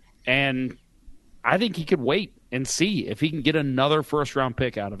them. And I think he could wait and see if he can get another first-round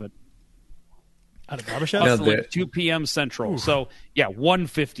pick out of it. Out of Barbashev? No, like 2 p.m. Central. Oof. So,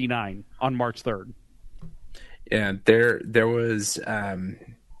 1:59 on March 3rd. Yeah, there was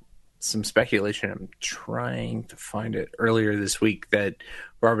some speculation. I'm trying to find it earlier this week that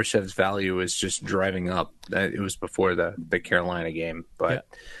Barbashev's value is just driving up. It was before the Carolina game, but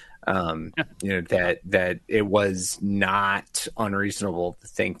that it was not unreasonable to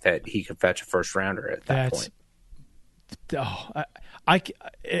think that he could fetch a first rounder at that point.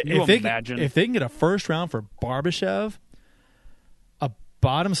 If they can get a first round for Barbashev, a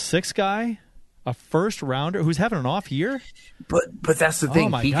bottom 6 guy, a first rounder who's having an off year. But that's the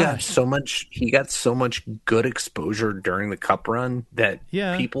thing. He got so much good exposure during the Cup run that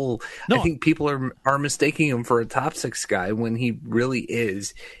I think people are mistaking him for a top 6 guy when he really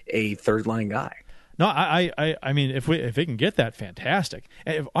is a third line guy. No, I mean if they can get that, fantastic.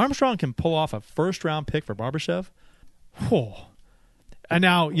 And if Armstrong can pull off a first round pick for Barbashev, and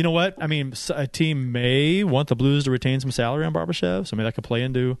now you know what I mean. A team may want the Blues to retain some salary on Barbashev, so maybe that could play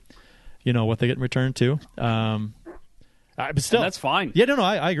into what they get in return too. But still, and that's fine. Yeah, no,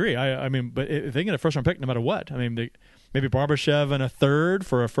 I agree. I mean, but if they get a first round pick, no matter what, I mean, maybe Barbashev and a third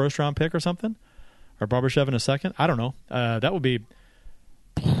for a first round pick or something, or Barbashev and a second. I don't know. That would be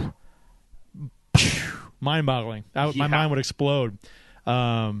mind boggling. My mind would explode.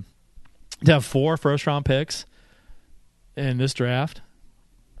 To have 4 first round picks in this draft,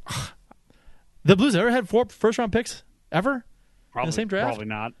 The Blues ever had 4 first-round picks ever in the same draft? Probably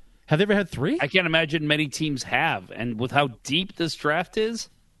not. Have they ever had 3? I can't imagine many teams have. And with how deep this draft is,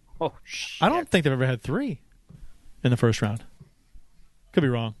 oh, shit. I don't think they've ever had 3 in the first round. Could be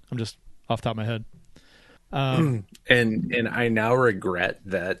wrong. I'm just off the top of my head. And I now regret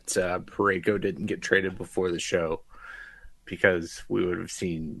that Parayko didn't get traded before the show, because we would have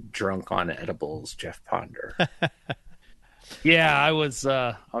seen drunk on edibles Jeff Ponder. Yeah, I was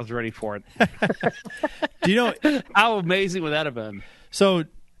ready for it. Do you know how amazing would that have been? So,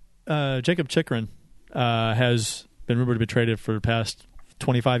 Jacob Chychrun has been rumored to be traded for the past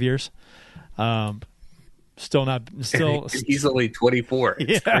 25 years. He's only 24.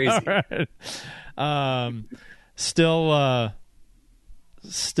 It's crazy. Right.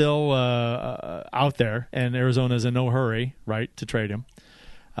 Still out there, and Arizona's in no hurry, right, to trade him.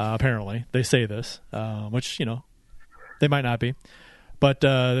 Apparently, they say this, which they might not be, but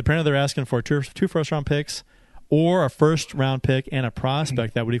apparently they're asking for 2 first-round picks or a first-round pick and a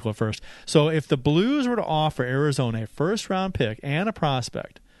prospect that would equal a first. So if the Blues were to offer Arizona a first-round pick and a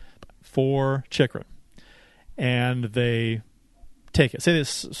prospect for Chychrun, and they take it, say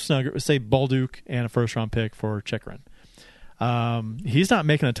Balduke and a first-round pick for Chychrun, he's not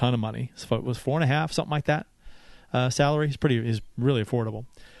making a ton of money. So it was 4.5, something like that, salary. He's really affordable.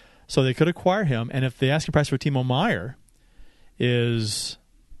 So they could acquire him, and if the asking price for Timo Meier is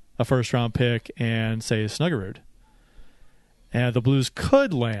a first-round pick and, say, Snuggerud, and the Blues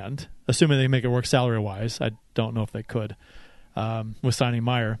could land, assuming they make it work salary-wise, I don't know if they could, with signing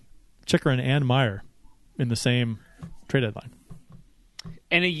Meier, Chychrun and Meier in the same trade deadline.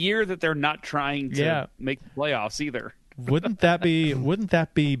 And a year that they're not trying to make the playoffs either. Wouldn't that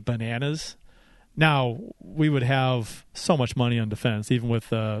be bananas? Now, we would have so much money on defense, even with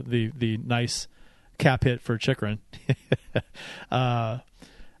the nice cap hit for Chychrun.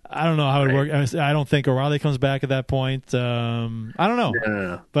 I don't know how it would work. I don't think O'Reilly comes back at that point. I don't know.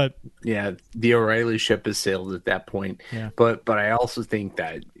 No. But yeah, the O'Reilly ship has sailed at that point. Yeah. But I also think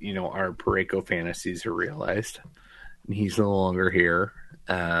that, our Parayko fantasies are realized. He's no longer here.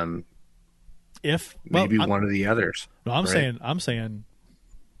 One of the others. No, I'm saying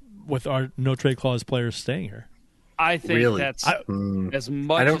with our no trade clause players staying here. I think that's as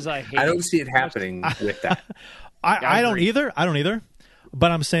much as I hate. I don't see it happening with that. I don't either. But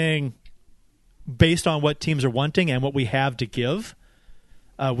I'm saying, based on what teams are wanting and what we have to give,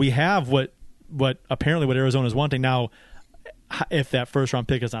 we have what Arizona is wanting. Now, if that first round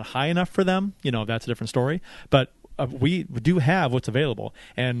pick is not high enough for them, that's a different story. But we do have what's available,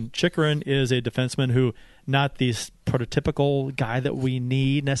 and Chychrun is a defenseman who, not the prototypical guy that we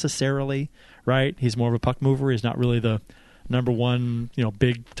need necessarily, right? He's more of a puck mover. He's not really the number one,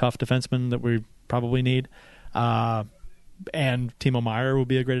 big tough defenseman that we probably need. And Timo Meier will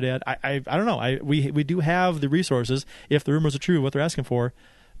be a great add. I don't know. We do have the resources, if the rumors are true, what they're asking for,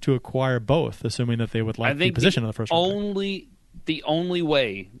 to acquire both, assuming that they would like the position of the first round. The only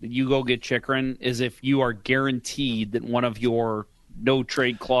way that you go get Chychrun is if you are guaranteed that one of your no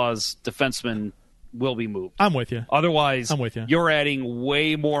trade clause defensemen will be moved. I'm with you. Otherwise, I'm with you. You're adding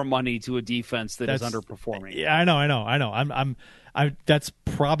way more money to a defense that is underperforming. Yeah, I know. That's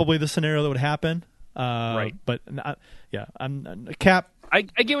probably the scenario that would happen. Right. But I'm Cap. I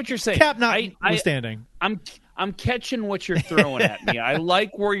get what you're saying. Cap notwithstanding. I'm catching what you're throwing at me. I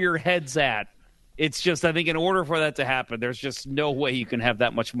like where your head's at. It's just, I think in order for that to happen, there's just no way you can have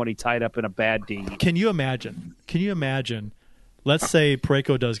that much money tied up in a bad deal. Can you imagine? Let's say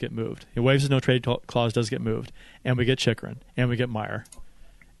Parayko does get moved. He waives his no trade clause, does get moved, and we get Chychrun, and we get Meier,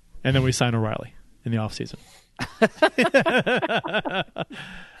 and then we sign O'Reilly in the offseason.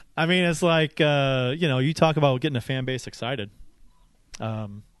 I mean, it's like, you talk about getting a fan base excited. All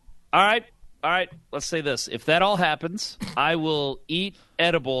right. Let's say this. If that all happens, I will eat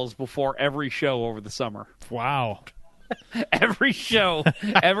edibles before every show over the summer. Wow. Every show,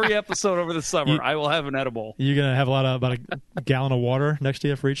 every episode over the summer, I will have an edible. You're going to have about a gallon of water next to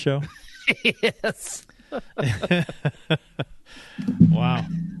you for each show? Yes. Wow.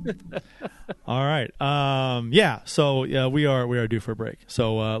 All right. So we are due for a break.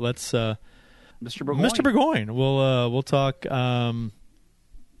 So let's Mr. Burgoyne. We'll talk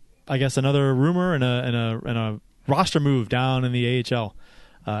I guess another rumor and a roster move down in the AHL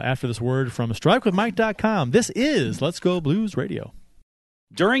after this word from StrikeWithMike.com. This is Let's Go Blues Radio.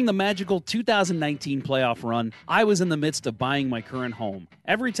 During the magical 2019 playoff run, I was in the midst of buying my current home.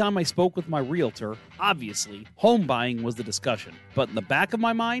 Every time I spoke with my realtor, obviously, home buying was the discussion. But in the back of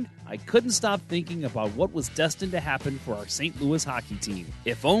my mind, I couldn't stop thinking about what was destined to happen for our St. Louis hockey team.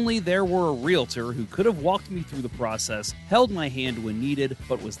 If only there were a realtor who could have walked me through the process, held my hand when needed,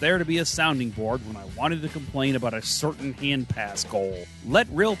 but was there to be a sounding board when I wanted to complain about a certain hand pass goal. Let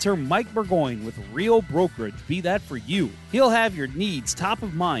realtor Mike Burgoyne with Real Brokerage be that for you. He'll have your needs top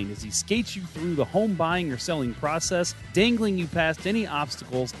of mind as he skates you through the home buying or selling process, dangling you past any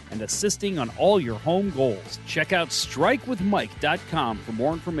obstacles, and assisting on all your home goals. Check out strikewithmike.com for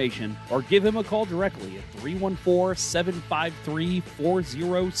more information or give him a call directly at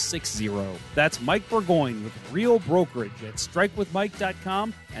 314-753-4060. That's Mike Burgoyne with Real Brokerage at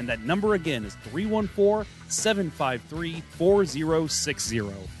strikewithmike.com, and that number again is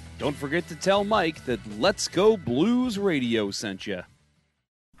 314-753-4060. Don't forget to tell Mike that Let's Go Blues Radio sent you.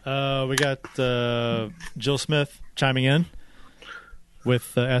 We got Jill Smith chiming in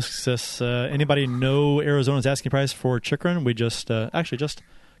with asks us, anybody know Arizona's asking price for Chychrun? We just actually just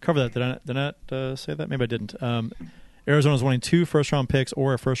covered that. Did I not say that? Maybe I didn't. Arizona's wanting 2 first-round picks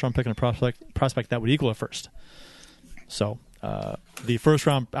or a first-round pick and a prospect that would equal a first. So the first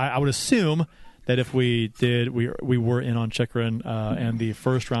round, I would assume that if we did, we were in on Chychrun, and the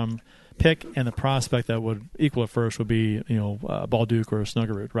first-round pick and the prospect that would equal a first would be, Balduke or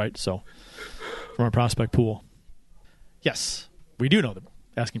Snuggerud, right? So from our prospect pool. Yes, we do know the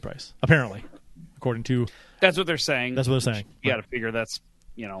asking price, apparently, according to... That's what they're saying. That's what they're saying. You got to figure that's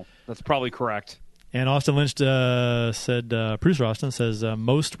probably correct. And Austin Lynch said, producer Austin says, the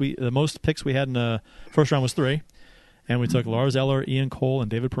most picks we had in the first round was 3, and we took Lars Eller, Ian Cole, and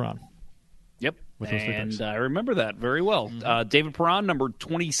David Perron. Yep, with those 3 picks. And I remember that very well. Mm-hmm. David Perron, number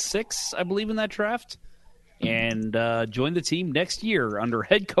 26, I believe, in that draft, and joined the team next year under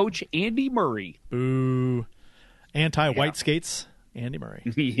head coach Andy Murray. Boo. Anti-white skates, Andy Murray.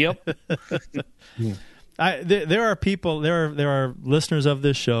 Yep. There are people, there are listeners of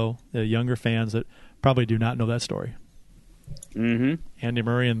this show, younger fans that probably do not know that story. Mm-hmm. Andy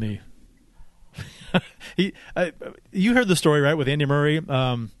Murray and the you heard the story, right? With Andy Murray,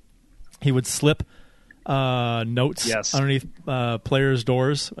 he would slip notes underneath players'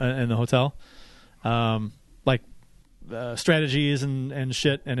 doors in the hotel, like strategies and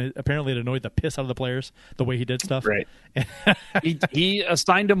shit. And apparently it annoyed the piss out of the players the way he did stuff. Right. he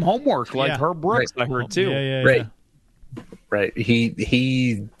assigned him homework like Herb Brooks. Right. I heard too. Yeah. Right. Right.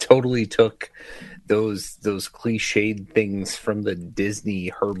 He totally took those cliched things from the Disney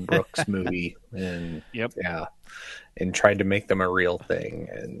Herb Brooks movie and and tried to make them a real thing.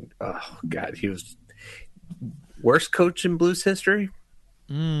 And oh god, he was worst coach in Blues history.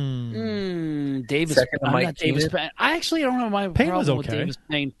 Davis. I'm not Davis Payne. I actually don't know my Payne problem was okay. with Davis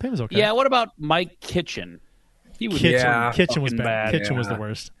Payne. Payne was okay. Yeah. What about Mike Kitchen? He was Kitchen was bad. bad. Kitchen was the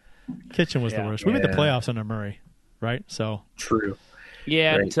worst. Kitchen was the worst. We made the playoffs under Murray, right? So true.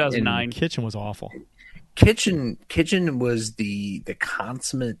 Yeah, right. 2009. And Kitchen was awful. Kitchen was the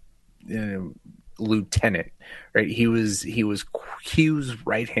consummate lieutenant, right? He was Q's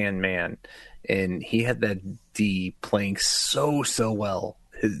right hand man, and he had that D playing so well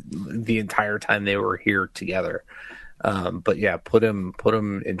the entire time they were here together. But yeah, put him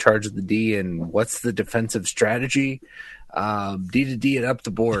in charge of the D, and what's the defensive strategy? D to D it up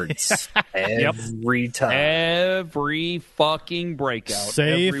the boards every time, every fucking breakout,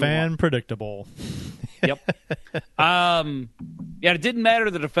 safe and predictable. Yep. It didn't matter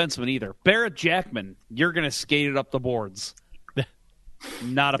to the defenseman either. Barrett Jackman, you're going to skate it up the boards.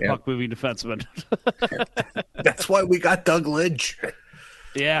 Not a puck-moving defenseman. That's why we got Doug Lidge.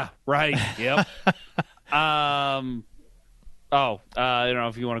 Yeah, right. Yep. I don't know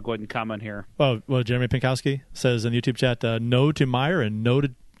if you want to go ahead and comment here. Well, Jeremy Pinkowski says in the YouTube chat, no to Meyer and no to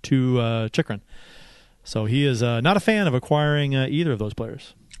Chychrun. So he is not a fan of acquiring either of those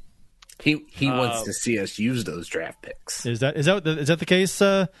players. He wants to see us use those draft picks. Is that the case,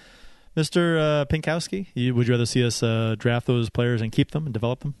 Mr. Pinkowski? Would you rather see us draft those players and keep them and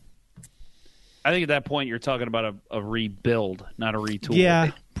develop them? I think at that point you're talking about a rebuild, not a retool.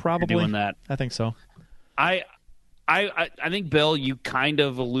 Yeah, probably doing that. I think so. I think, Bill, you kind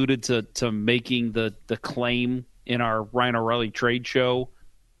of alluded to making the claim in our Ryan O'Reilly trade show.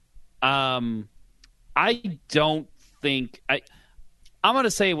 I don't think I'm going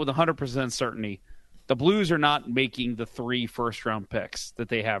to say with 100% certainty, the Blues are not making the 3 first-round picks that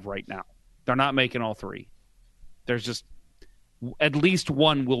they have right now. They're not making all 3. There's just at least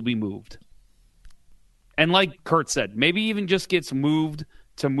one will be moved. And like Kurt said, maybe even just gets moved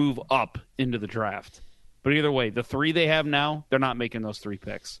to move up into the draft. But either way, the 3 they have now, they're not making those 3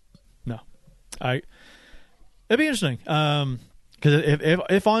 picks. No. It'd be interesting. Because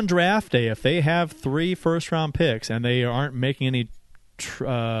if on draft day, if they have 3 first-round picks and they aren't making any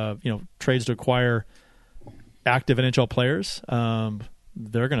trades to acquire active NHL players,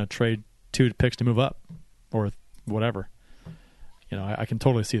 they're going to trade 2 picks to move up or whatever. I can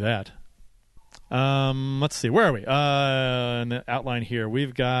totally see that. Let's see. Where are we? In the outline here,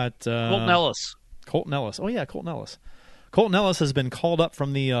 we've got Colton Ellis. Colton Ellis. Oh, yeah, Colton Ellis. Colton Ellis has been called up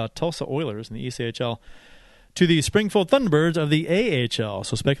from the Tulsa Oilers in the ECHL to the Springfield Thunderbirds of the AHL.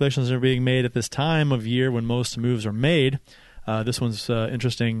 So speculations are being made at this time of year when most moves are made. This one's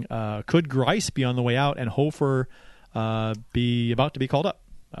interesting. Could Grice be on the way out and Hofer be about to be called up?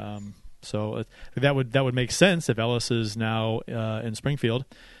 So that would make sense if Ellis is now in Springfield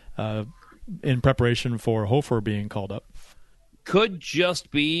in preparation for Hofer being called up. Could just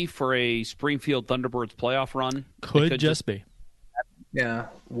be for a Springfield Thunderbirds playoff run. Could just be. Yeah.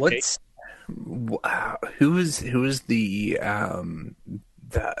 Who is the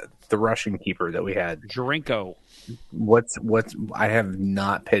Russian keeper that we had? Jurenko. What's I have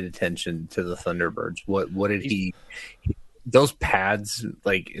not paid attention to the Thunderbirds. What did he those pads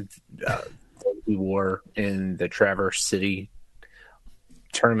he wore in the Traverse City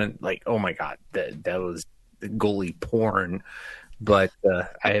tournament, oh my god, that was goalie porn. But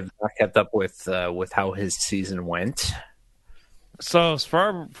I have not kept up with how his season went. So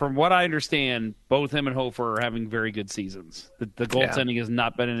from what I understand, both him and Hofer are having very good seasons. The goaltending has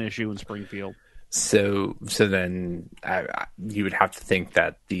not been an issue in Springfield. So then you would have to think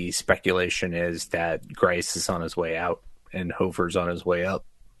that the speculation is that Grice is on his way out and Hofer's on his way up.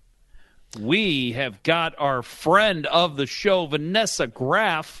 We have got our friend of the show, Vanessa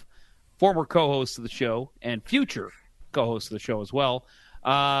Graff, former co-host of the show and future co-host of the show as well.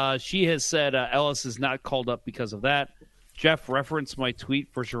 She has said Ellis is not called up because of that. Jeff referenced my tweet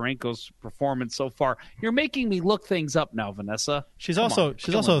for Jurenko's performance so far. You're making me look things up now, Vanessa. She's also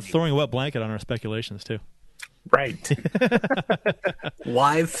throwing a wet blanket on our speculations too. Right.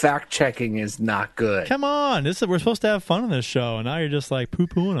 Live fact checking is not good. Come on, we're supposed to have fun on this show, and now you're just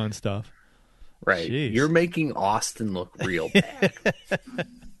poo-pooing on stuff. Right. Jeez. You're making Austin look real bad.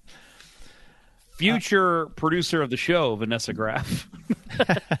 Future producer of the show, Vanessa Graff.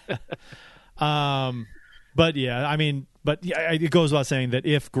 But yeah, it goes without saying that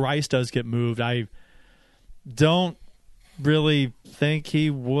if Grice does get moved, I don't really think he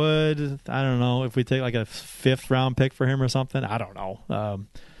would. I don't know if we take a 5th round pick for him or something. I don't know.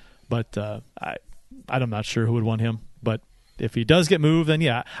 I'm not sure who would want him. But if he does get moved, then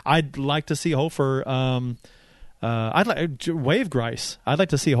yeah, I'd like to see Hofer. I'd like waive Grice. I'd like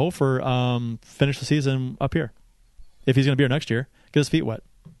to see Hofer finish the season up here. If he's going to be here next year, get his feet wet.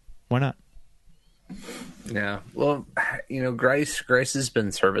 Why not? Yeah. Well, Grice has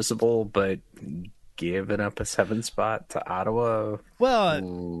been serviceable, but giving up a 7th spot to Ottawa.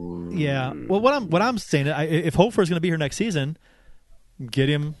 Well, yeah. Well, what I'm saying, if Hofer is going to be here next season, get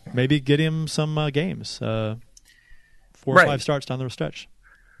him some games, 4 or 5 starts down the stretch.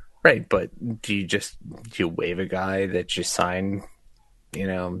 Right, but do you waive a guy that you signed?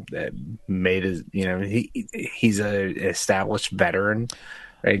 That made his. He's a established veteran,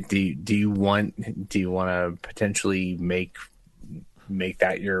 right? Do you want to potentially make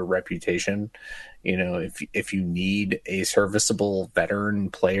that your reputation? If you need a serviceable veteran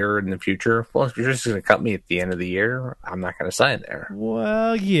player in the future, well, if you're just going to cut me at the end of the year, I'm not going to sign there.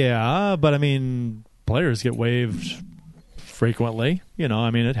 Well, yeah, but players get waived frequently.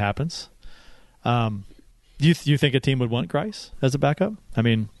 It happens. Do you think a team would want Grice as a backup?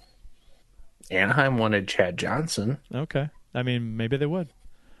 Anaheim wanted Chad Johnson. Okay. Maybe they would.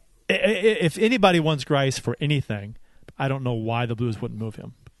 If anybody wants Grice for anything, I don't know why the Blues wouldn't move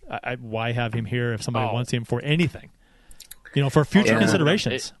him. Why have him here if somebody wants him for anything? For future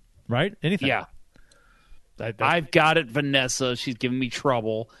considerations, right? Anything. Yeah. I've got it, Vanessa. She's giving me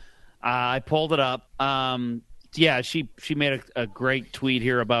trouble. I pulled it up. Yeah, she made a great tweet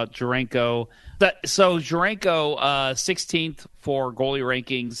here about Jurenko. So Jurenko, 16th for goalie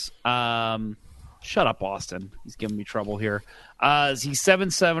rankings. Shut up, Austin. He's giving me trouble here. He's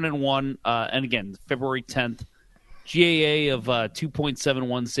 7-7-1, and again, February 10th. GAA of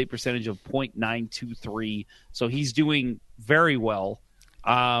 2.71, save percentage of .923. So he's doing very well.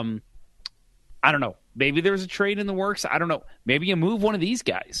 I don't know. Maybe there's a trade in the works. I don't know. Maybe you move one of these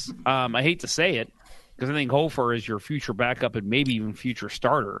guys. I hate to say it, because I think Hofer is your future backup and maybe even future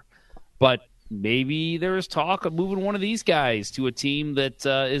starter. But maybe there's talk of moving one of these guys to a team that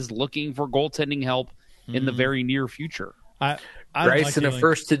is looking for goaltending help in the very near future. Grice and a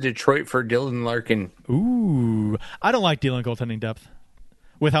first to Detroit for Dylan Larkin. Ooh. I don't like dealing goaltending depth.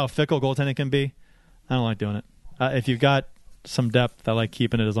 With how fickle goaltending can be, I don't like doing it. If you've got some depth, I like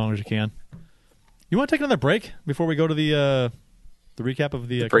keeping it as long as you can. You want to take another break before we go to the The recap of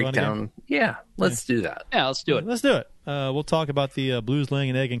the breakdown. game? Yeah, let's do that. Yeah, let's do it. Let's do it. We'll talk about the Blues laying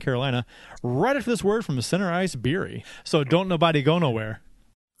an egg in Carolina right after this word from Center Ice Beery. So don't nobody go nowhere.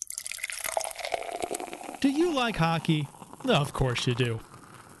 Do you like hockey? No, of course you do.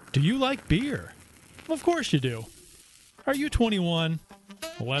 Do you like beer? Of course you do. Are you 21?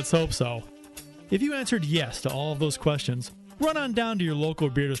 Let's hope so. If you answered yes to all of those questions, run on down to your local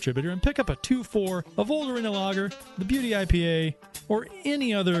beer distributor and pick up a 2-4 of Old Arena Lager, the Beauty IPA, or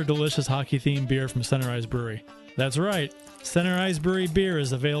any other delicious hockey-themed beer from Center Ice Brewery. That's right, Center Ice Brewery beer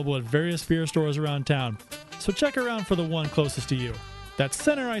is available at various beer stores around town, so check around for the one closest to you. That's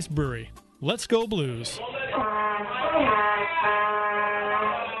Center Ice Brewery. Let's go Blues.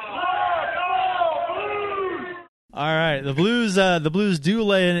 All right, the Blues do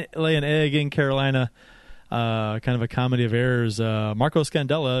lay an egg in Carolina. Kind of a comedy of errors. Marco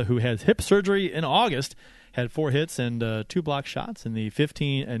Scandella, who had hip surgery in August, had 4 hits and 2 block shots in the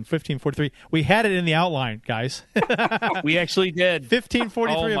 15:43. We had it in the outline, guys. We actually did.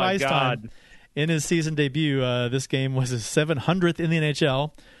 15:43 of ice time in his season debut. This game was his 700th in the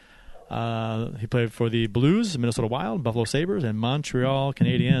NHL. He played for the Blues, Minnesota Wild, Buffalo Sabres, and Montreal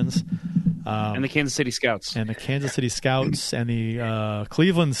Canadiens. And the Kansas City Scouts. And the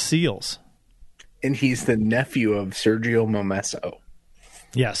Cleveland Seals. And he's the nephew of Sergio Momesso.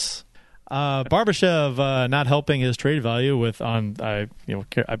 Yes. Barbashev not helping his trade value with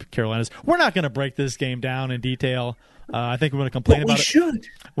Carolina's. We're not going to break this game down in detail. I think we're going to complain about it.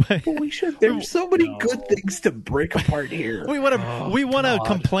 We should. There's so many good things to break apart here. We want to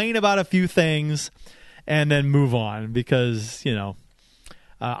complain about a few things and then move on because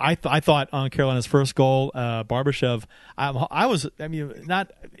I thought on Carolina's first goal, Barbashev. I was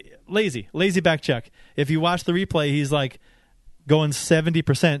not lazy back check. If you watch the replay, he's like going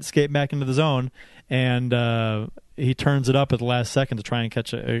 70% skate back into the zone, and he turns it up at the last second to try and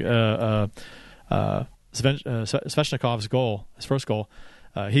catch Svechnikov's goal, his first goal.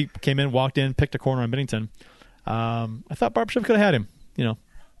 He came in, walked in, picked a corner on Binnington. I thought Barbashev could have had him.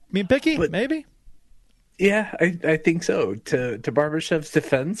 Picky, maybe. Yeah, I think so. To Barbashev's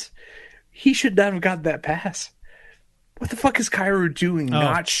defense, he should not have got that pass. What the fuck is Kyrou doing?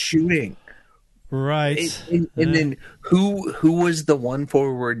 Not shooting. Right. And then who was the one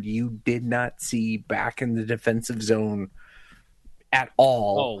forward you did not see back in the defensive zone at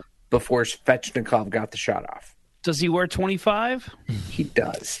all before Svechnikov got the shot off? Does he wear 25? He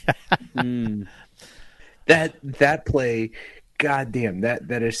does. That play, goddamn,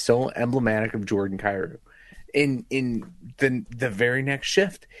 that is so emblematic of Jordan Kyrou. In the very next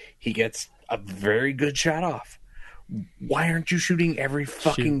shift, he gets a very good shot off. Why aren't you shooting every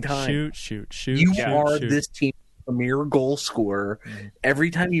fucking time? Shoot. You are this team's premier goal scorer.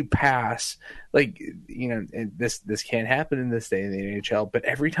 Every time you pass, and this can't happen in this day in the NHL, but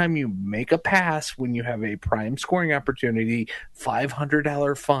every time you make a pass when you have a prime scoring opportunity,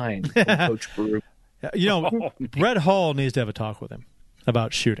 $500 fine from Coach Baruch. Brett Hull needs to have a talk with him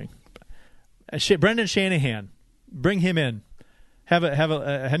about shooting. Brendan Shanahan, bring him in. Have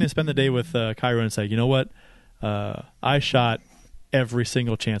him spend the day with Kyrou and say, you know what? I shot every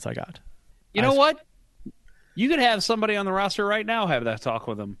single chance I got. You know what? You could have somebody on the roster right now have that talk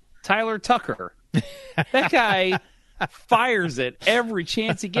with him. Tyler Tucker. That guy fires it every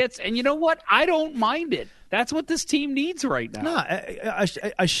chance he gets. And you know what? I don't mind it. That's what this team needs right now. No,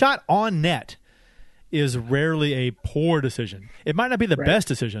 a shot on net is rarely a poor decision. It might not be the best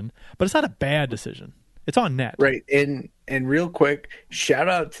decision, but it's not a bad decision. It's on net. Right. And real quick, shout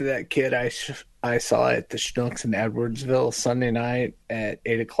out to that kid I saw at the Schnucks in Edwardsville Sunday night at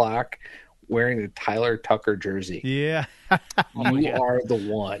 8:00 wearing the Tyler Tucker jersey. Yeah. You are the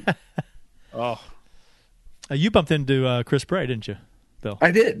one. You bumped into Chris Bray, didn't you, Bill?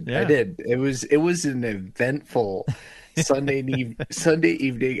 I did. Yeah. I did. It was an eventful Sunday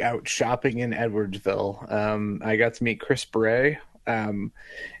evening out shopping in Edwardsville. I got to meet Chris Bray. And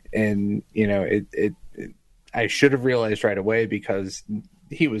I should have realized right away because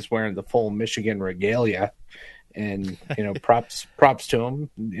he was wearing the full Michigan regalia, and props to him.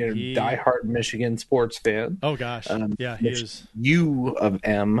 Diehard Michigan sports fan. Oh gosh, yeah, he is. U of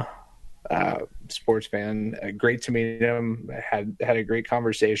M sports fan. Great to meet him. Had a great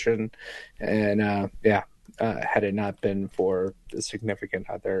conversation, and had it not been for the significant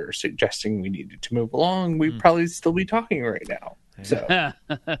other suggesting we needed to move along, we'd probably still be talking right now. So,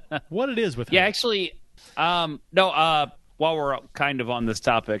 what it is with him? Yeah, actually, while we're kind of on this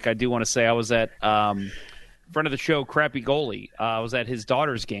topic, I do want to say I was at friend of the show, Crappy Goalie. I was at his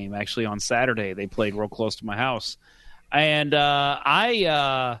daughter's game actually on Saturday. They played real close to my house, and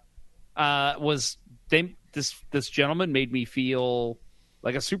this gentleman made me feel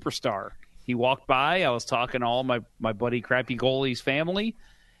like a superstar. He walked by. I was talking to all my buddy Crappy Goalie's family,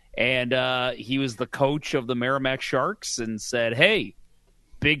 and he was the coach of the Merrimack Sharks and said, "Hey,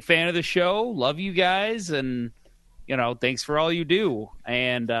 big fan of the show. Love you guys, and thanks for all you do."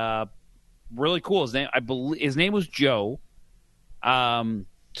 And really cool. His name was Joe.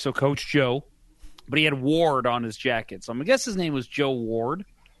 So Coach Joe, but he had Ward on his jacket. So I'm gonna guess his name was Joe Ward.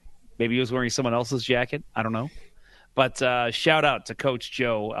 Maybe he was wearing someone else's jacket. I don't know. But shout out to Coach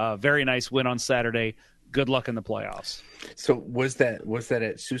Joe. Very nice win on Saturday. Good luck in the playoffs. So was that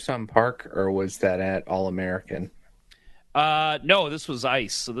at Suisun Park or was that at All American? No, this was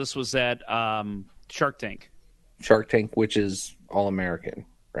ice. So this was at Shark Tank. Shark Tank, which is All American,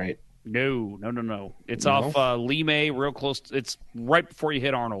 right? No. It's off Lee-May, real close. It's right before you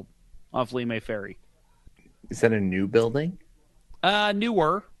hit Arnold, off Lee-May Ferry. Is that a new building?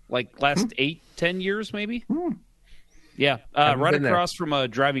 Newer, like last 8-10 years, maybe. Yeah, right across from a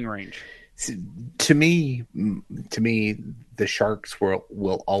driving range. To me, the Sharks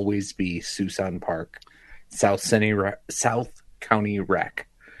will always be Suisun Park, South County Rec.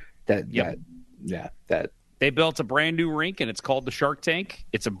 That. They built a brand new rink, and it's called the Shark Tank.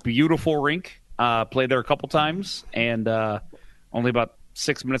 It's a beautiful rink. Played there a couple times, and only about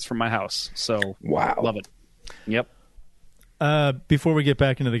 6 minutes from my house. So, wow. Love it. Yep. Before we get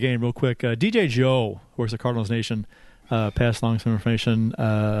back into the game, real quick, DJ Joe, who works at Cardinals Nation, passed along some information.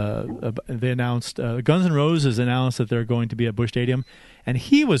 They announced, Guns N' Roses announced that they're going to be at Busch Stadium, and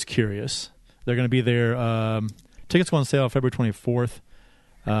he was curious. They're going to be there. Tickets go on sale February 24th.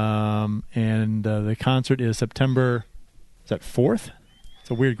 And the concert is September, is that 4th? It's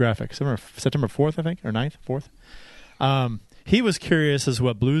a weird graphic. September 4th, I think, or 9th, 4th. He was curious as to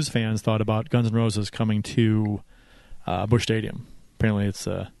what blues fans thought about Guns N' Roses coming to Busch Stadium. Apparently it's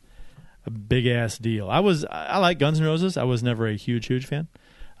a big-ass deal. I like Guns N' Roses. I was never a huge fan.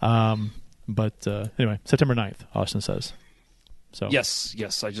 But anyway, September 9th, Austin says. So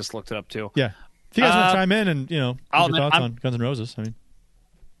Yes, I just looked it up too. Yeah. If you guys want to chime in and, give your thoughts on Guns N' Roses, I mean.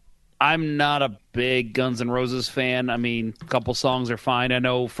 I'm not a big Guns N' Roses fan. I mean, a couple songs are fine. I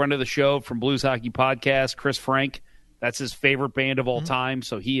know friend of the show from Blues Hockey Podcast, Chris Frank, that's his favorite band of all time,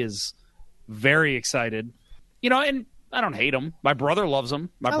 so he is very excited. And I don't hate them. My brother loves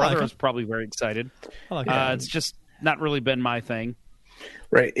them. My brother is probably very excited. I like it's just not really been my thing.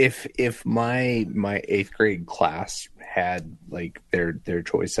 Right. If my 8th grade class had like their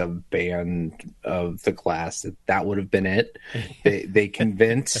choice of band of the class, that would have been it. They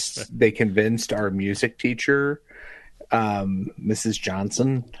convinced our music teacher, Mrs.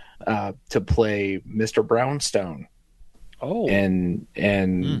 Johnson, to play Mr. Brownstone. Oh, and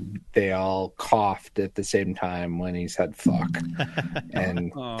they all coughed at the same time when he said "fuck,"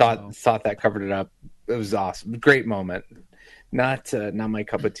 and thought that covered it up. It was awesome, great moment. Not my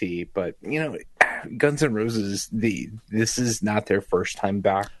cup of tea, but Guns N' Roses. This is not their first time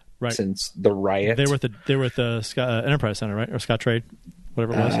back since the riot. They were at the Enterprise Center, right, or Scottrade,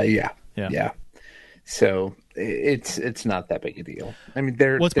 whatever it was. Yeah. So it's not that big a deal. I mean,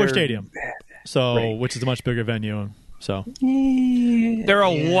 it's Busch Stadium, so which is a much bigger venue. So they're a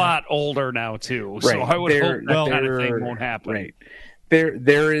lot older now too. So I would hope that kind of thing won't happen. Right.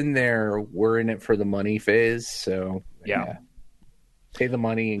 They're in there. We're in it for the money phase. So yeah. Pay the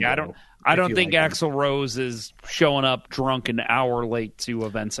money. And I don't think Axl Rose is showing up drunk an hour late to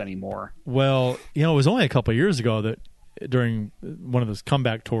events anymore. Well, it was only a couple of years ago that during one of those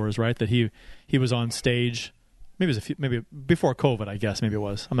comeback tours, right, that he was on stage. Maybe it was maybe before COVID, I guess. Maybe it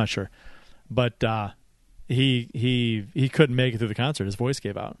was. I'm not sure, but he couldn't make it through the concert. His voice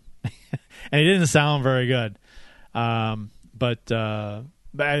gave out, and he didn't sound very good. But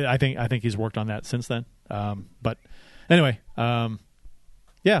I think he's worked on that since then. But anyway.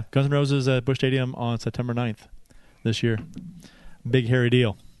 Yeah, Guns N' Roses at Busch Stadium on September 9th this year. Big, hairy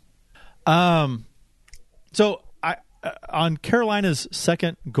deal. So on Carolina's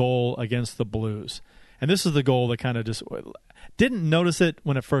second goal against the Blues, and this is the goal that kind of just didn't notice it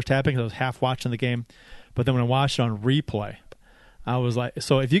when it first happened because I was half watching the game, but then when I watched it on replay, I was like,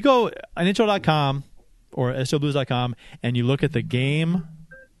 so if you go on NHL.com or SWBlues.com and you look at the game,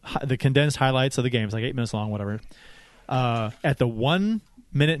 the condensed highlights of the game, it's like 8 minutes long, whatever, at the 1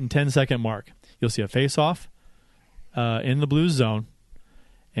 minute and 10-second mark, you'll see a face-off in the Blues zone,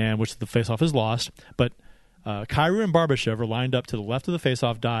 and which the face-off is lost. But Kyrou and Barbashev are lined up to the left of the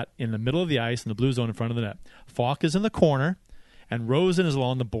face-off dot in the middle of the ice in the Blue zone in front of the net. Falk is in the corner, and Rosen is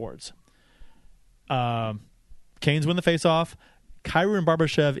along the boards. Canes win the face-off. Kyrou and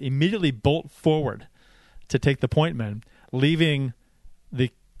Barbashev immediately bolt forward to take the point men, leaving the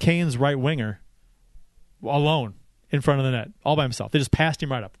Canes right winger alone in front of the net, all by himself. They just passed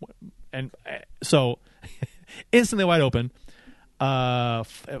him right up. And so instantly wide open.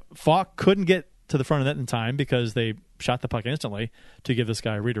 Falk couldn't get to the front of the net in time because they shot the puck instantly to give this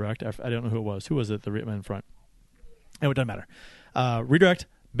guy a redirect. I don't know who it was. Who was it? The man in front. And it doesn't matter. Redirect.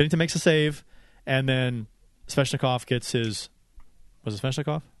 Binnington makes a save, and then Svechnikov gets his. Was it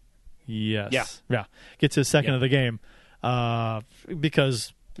Svechnikov? Yes. Yeah. Gets his second of the game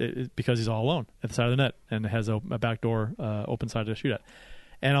because he's all alone at the side of the net and has a back door open side to shoot at.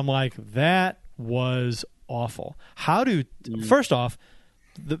 And I'm like, that was awful. First off,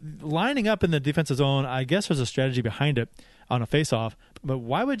 the lining up in the defensive zone, I guess there's a strategy behind it on a face-off, but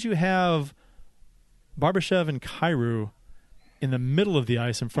why would you have Barbashev and Kyrou in the middle of the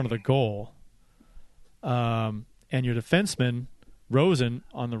ice in front of the goal, and your defenseman Rosen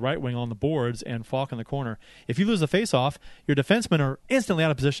on the right wing on the boards and Falk in the corner? If you lose the face-off, your defensemen are instantly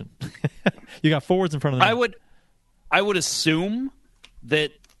out of position. You got forwards in front of them. I would assume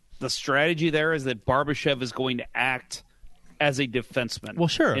that the strategy there is that Barbashev is going to act as a defenseman. Well,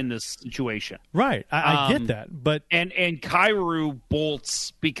 sure. In this situation. Right. I get that. But and Kyrou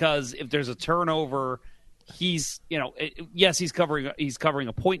bolts because if there's a turnover, he's covering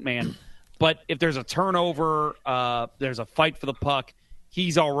a point man, but if there's a turnover, there's a fight for the puck,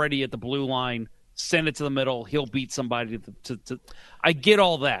 he's already at the blue line, send it to the middle, he'll beat somebody to I get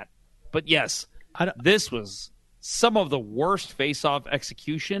all that. But yes, this was some of the worst face-off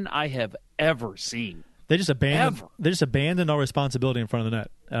execution I have ever seen. They just abandoned all responsibility in front of the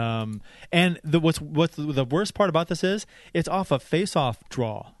net. And what's the worst part about this is it's off a face-off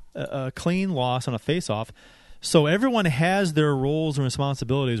draw, a clean loss on a face-off. So everyone has their roles and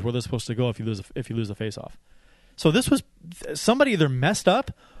responsibilities where they're supposed to go if you lose a face-off. So this was somebody either messed up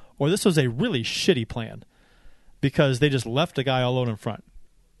or this was a really shitty plan because they just left a guy all alone in front.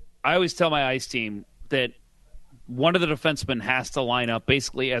 I always tell my ice team that one of the defensemen has to line up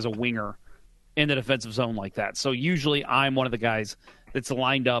basically as a winger in the defensive zone like that. So usually I'm one of the guys that's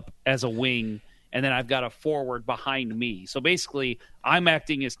lined up as a wing, and then I've got a forward behind me. So basically I'm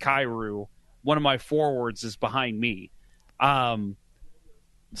acting as Kyrou. One of my forwards is behind me.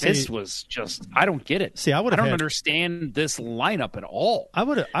 This was just, I don't get it. See, I don't understand this lineup at all. I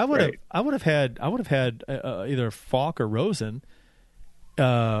would have had either Falk or Rosen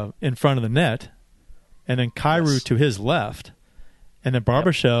in front of the net, and then Kyrou to his left, and then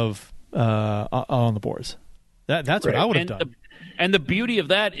Barbashev on the boards. That's what I would have done. And the beauty of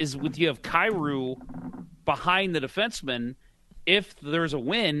that is with you have Kyrou behind the defenseman. If there's a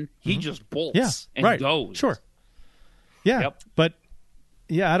win, he just bolts and goes. Sure. Yeah, but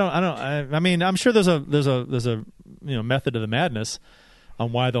I mean, I'm sure there's a method to the madness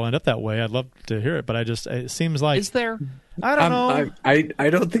on why they'll end up that way. I'd love to hear it, but it seems like is there? I don't know. I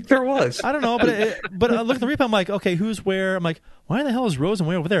don't think there was. I don't know, but I look at the replay. I'm like, okay, who's where? I'm like, why the hell is Rosen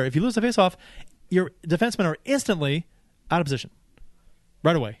way over there? If you lose the faceoff, your defensemen are instantly out of position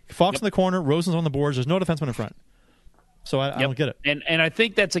right away. Falk's in the corner, Rosen's on the boards. There's no defenseman in front. So I don't get it. And I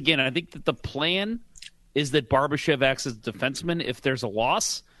think that's, again, I think that the plan is that Barbashev acts as a defenseman if there's a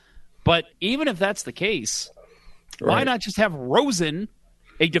loss. But even if that's the case, why not just have Rosen,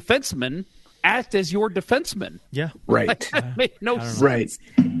 a defenseman, act as your defenseman? Yeah. Right. That made no sense. Right.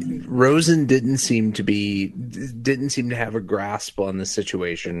 Rosen didn't seem to have a grasp on the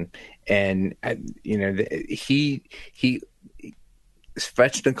situation. And,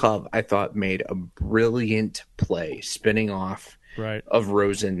 Svechnikov, I thought, made a brilliant play, spinning off of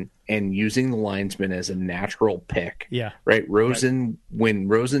Rosen and using the linesman as a natural pick. Yeah. Right. When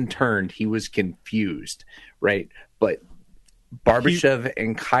Rosen turned, he was confused. Right. But Barbashev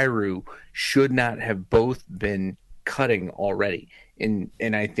and Kyrou should not have both been cutting already. And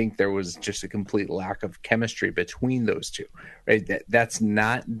I think there was just a complete lack of chemistry between those two. Right. That's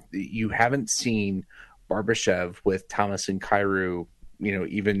not, you haven't seen Barbashev with Thomas and Kyrou,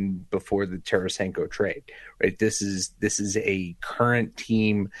 even before the Tarasenko trade, right? This is a current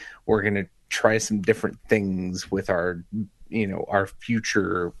team. We're going to try some different things with our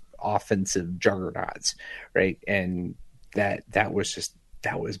future offensive juggernauts, right? And that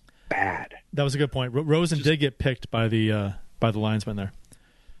was bad. That was a good point. Rosen did get picked by the linesman there.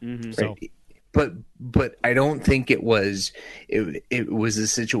 Mm-hmm. So. Right. But I don't think it was a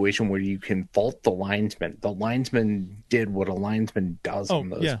situation where you can fault the linesman. The linesman did what a linesman does on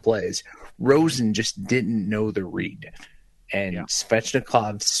those plays. Rosen just didn't know the read, and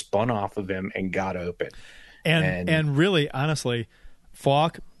Svechnikov spun off of him and got open. And really, honestly,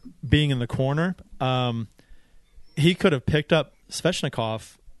 Falk being in the corner, he could have picked up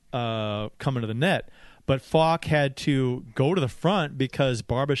Svechnikov coming to the net. but Falk had to go to the front because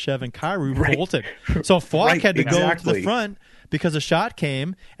Barbashev and Kyrou bolted. So Falk had to go to the front because a shot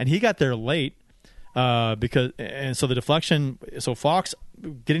came, and he got there late. So the deflection. So Falk's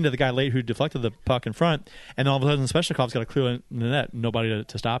getting to the guy late who deflected the puck in front, and all of a sudden Sveshnikov's got to clear in the net. Nobody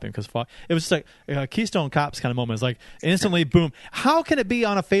to stop him because Falk. It was just like a Keystone Cops kind of moment. It's like instantly, boom. How can it be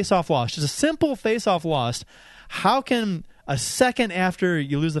on a face-off loss? Just a simple face-off loss. How can a second after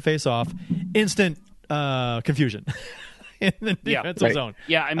you lose the face-off, instant confusion in the defensive zone?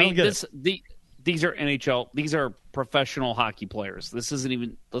 Yeah, I mean these are NHL. These are professional hockey players. Let's not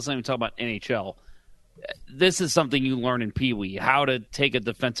even talk about NHL. This is something you learn in Pee Wee, how to take a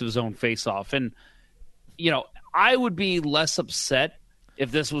defensive zone face-off. And, I would be less upset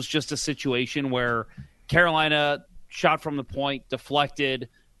if this was just a situation where Carolina shot from the point, deflected,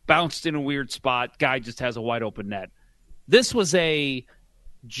 bounced in a weird spot, guy just has a wide-open net. This was a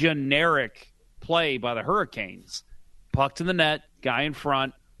generic play by the Hurricanes. Puck to the net, guy in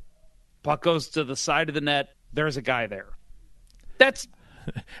front, puck goes to the side of the net, there's a guy there. That's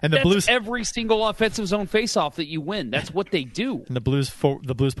Blues, every single offensive zone faceoff that you win. That's what they do. And the Blues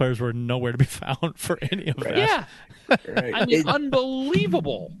players were nowhere to be found for any of that. Yeah, I mean,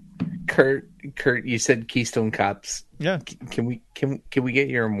 unbelievable. Kurt, you said Keystone Cops. Yeah. Can we get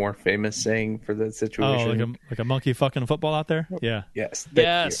your more famous saying for that situation? Oh, like a monkey fucking football out there? Yeah. Yes.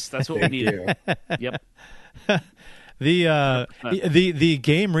 That's what we need. Yep. The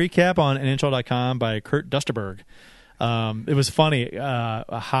game recap on NHL.com by Kurt Dusterberg. It was funny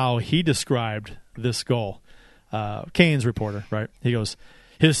how he described this goal. Kane's reporter, right? He goes,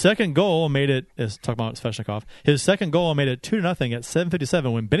 his second goal made it, talking about Sveshnikov, his second goal made it 2-0 at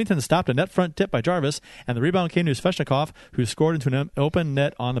 7:57 when Bennington stopped a net front tip by Jarvis, and the rebound came to Sveshnikov, who scored into an open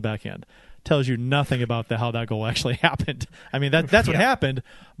net on the backhand. Tells you nothing about how that goal actually happened. I mean, that's what happened,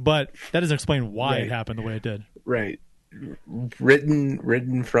 but that doesn't explain why it happened the way it did. Right.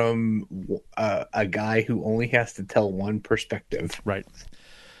 Written from a guy who only has to tell one perspective. Right.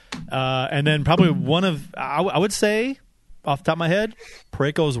 And then probably one of, I would say, off the top of my head,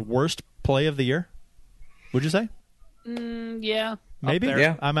 Parayko's worst play of the year. Would you say? Yeah. Maybe?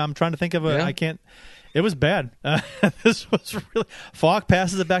 Yeah. I'm trying to think of I can't. It was bad. This was really. Falk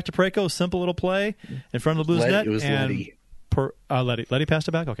passes it back to Parayko. Simple little play in front of the Blues net. It was Letty. Letty passed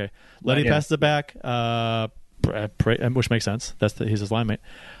it back? Okay. Letty passes it back, which makes sense. He's his line mate.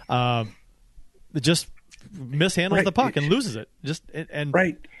 Just mishandles the puck and loses it.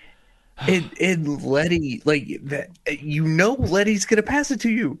 Right. And Letty, like that, Letty's gonna pass it to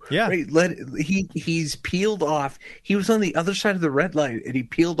you. Yeah, right. He's peeled off. He was on the other side of the red line, and he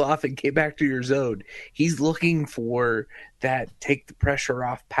peeled off and came back to your zone. He's looking for that take the pressure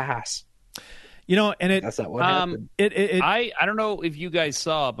off pass. And that's not what happened. I don't know if you guys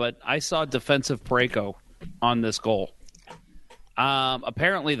saw, but I saw defensive Parayko on this goal.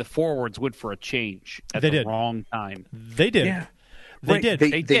 Apparently, the forwards went for a change at the wrong time. They did. Yeah. They did.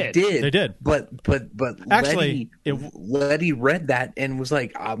 They did. But actually, Letty read that and was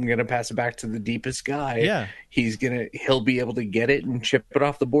like, "I'm gonna pass it back to the deepest guy. Yeah, he'll be able to get it and chip it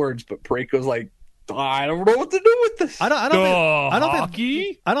off the boards." But Parayko's like, "I don't know what to do with this." I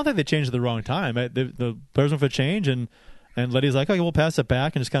don't think they changed at the wrong time. The players went for a change, and Letty's like, "Okay, we'll pass it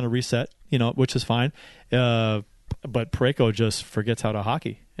back and just kind of reset," which is fine. But Parayko just forgets how to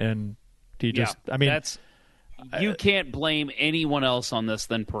hockey, and he just. I mean, you can't blame anyone else on this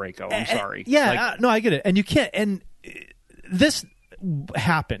than Parayko. I'm sorry. Yeah, no, I get it. And you can't. And this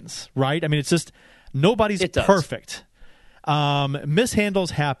happens, right? I mean, it's just nobody's perfect.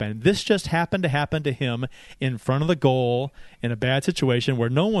 Mishandles happen. This just happened to happen to him in front of the goal in a bad situation where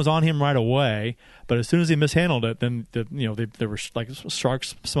no one was on him right away. But as soon as he mishandled it, then they were like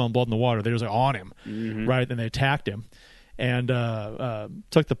sharks smelling blood in the water. They were like on him, right? And they attacked him. And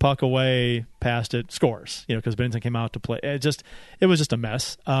took the puck away, passed it, scores. Because Bennington came out to play. It was just a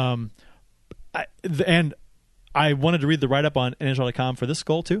mess. And I wanted to read the write up on NHL.com for this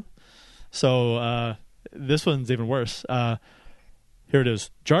goal too. So this one's even worse. Here it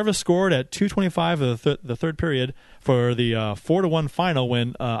is. Jarvis scored at 2:25 of the third period for the 4-1 final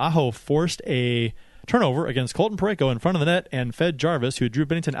when Aho forced a turnover against Colton Parayko in front of the net and fed Jarvis, who drew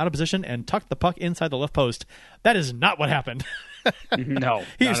Bennington out of position and tucked the puck inside the left post. That is not what happened. No.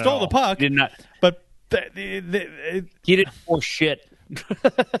 He stole the puck. Did not. But he didn't force shit.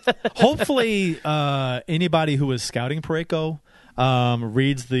 Hopefully anybody who was scouting Parayko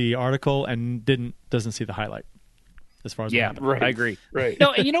reads the article and doesn't see the highlight as far as what happened. Right. I agree. Right.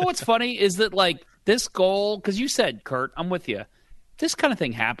 No, and you know what's funny is that this goal, because you said, Kurt, I'm with you. This kind of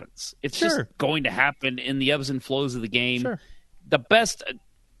thing happens. It's just going to happen in the ebbs and flows of the game. Sure. The best,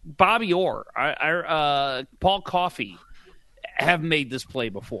 Bobby Orr, Paul Coffey have made this play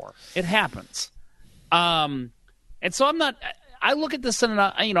before. It happens. And so I'm not. I look at this and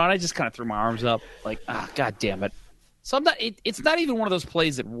I just kind of threw my arms up like, God damn it. So I'm not. It's not even one of those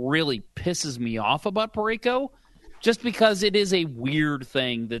plays that really pisses me off about Parayko, just because it is a weird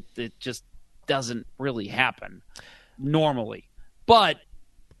thing that just doesn't really happen normally. But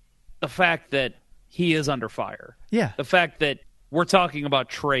the fact that he is under fire, the fact that we're talking about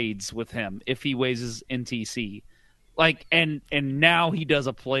trades with him if he weighs his NTC. Like and now he does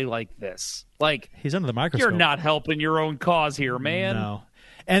a play like this. Like he's under the microscope. You're not helping your own cause here, man. No.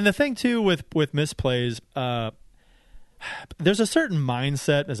 And the thing too with misplays, there's a certain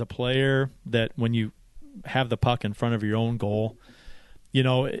mindset as a player that when you have the puck in front of your own goal,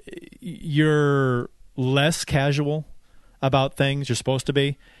 you're less casual about things. You're supposed to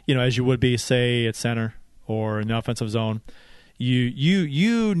be, as you would be, say, at center or in the offensive zone.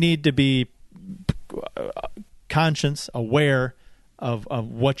 You need to be conscious, aware of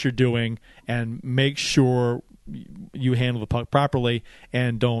what you're doing, and make sure you handle the puck properly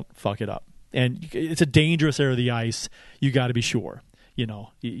and don't fuck it up. And it's a dangerous area of the ice. You got to be sure. You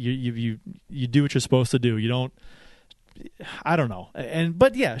do what you're supposed to do. You don't. I don't know.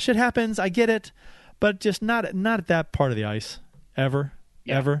 But yeah, shit happens. I get it, but just not at that part of the ice ever.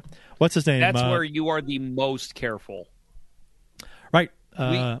 What's his name? That's where you are the most careful. Right.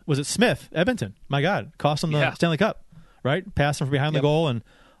 Was it Smith? Edmonton. My God. Cost him the Stanley Cup. Right? Passed him from behind the goal and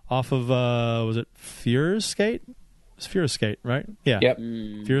off of, was it Fuhr's skate? It was Fuhr's skate, right? Yeah. Yep.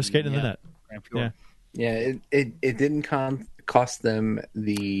 Fuhr's skate in the net. Yeah. It didn't cost them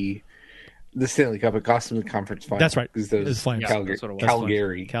the Stanley Cup. It cost them the conference final. That's right. Those Flames.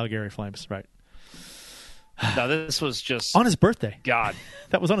 Calgary Flames, right. No, this was just... on his birthday. God.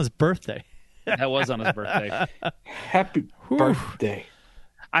 That was on his birthday. That was on his birthday. Happy birthday.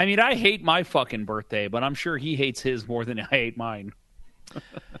 I mean, I hate my fucking birthday, but I'm sure he hates his more than I hate mine.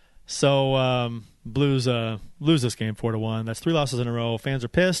 So, Blues lose this game 4-1. That's 3 losses in a row. Fans are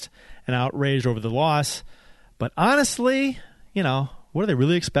pissed and outraged over the loss. But honestly, what do they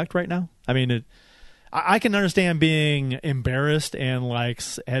really expect right now? I mean, I can understand being embarrassed and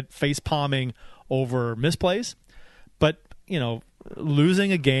face palming over misplays, but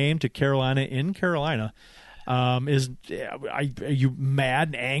losing a game to Carolina in Carolina are you mad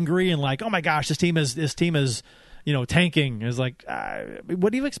and angry and like, oh my gosh, this team is tanking? Is like,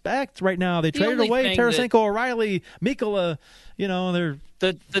 what do you expect right now? They traded away Tarasenko, O'Reilly, Mikkola. They're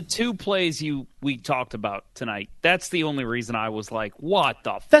the two plays we talked about tonight. That's the only reason I was like, what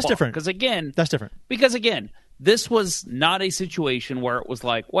the fuck? That's different. That's different. Because again, this was not a situation where it was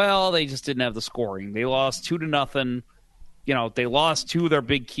like, well, they just didn't have the scoring. They lost 2-0. They lost 2 of their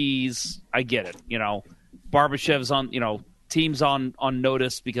big keys. I get it. Barbashev's on, teams on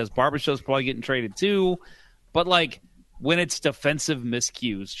notice because Barbashev's probably getting traded too. But when it's defensive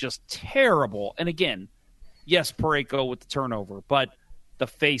miscues, just terrible. And again, yes, Parayko with the turnover, but the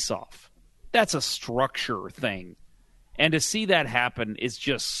face-off, that's a structure thing. And to see that happen is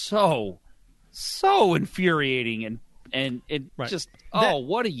just so infuriating and it just,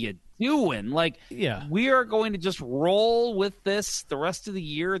 what are you doing? We are going to just roll with this the rest of the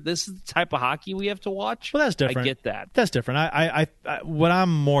year. This is the type of hockey we have to watch. Well, that's different. I get that. That's different. I what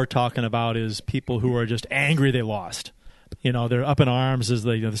I'm more talking about is people who are just angry they lost. They're up in arms as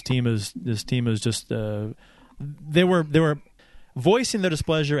this team is just they were voicing their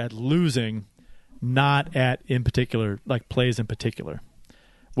displeasure at losing, not at in particular plays in particular,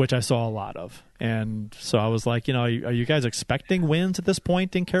 which I saw a lot of. And so I was like, are you guys expecting wins at this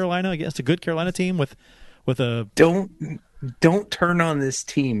point in Carolina against a good Carolina team with a... Don't turn on this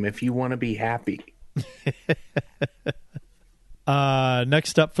team if you want to be happy.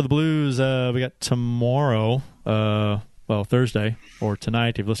 Next up for the Blues, we got tomorrow, Thursday, or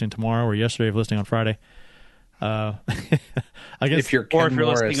tonight if you're listening tomorrow, or yesterday if you're listening on Friday. I guess, if you're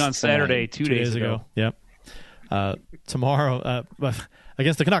listening on Saturday, 2 days ago. Yep. Tomorrow,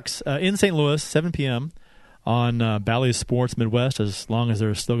 against the Canucks in St. Louis, 7 p.m. on Bally Sports Midwest, as long as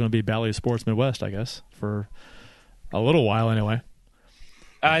there's still going to be Bally Sports Midwest, I guess, for a little while anyway.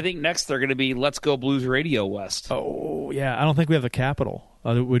 I think next they're going to be Let's Go Blues Radio West. Oh, yeah. I don't think we have the capital.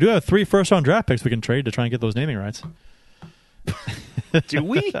 We do have 3 first-round draft picks we can trade to try and get those naming rights. Do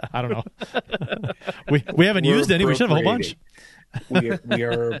we? I don't know. we haven't used any. We should have a whole bunch. we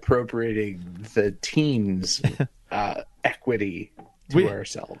are appropriating the team's equity to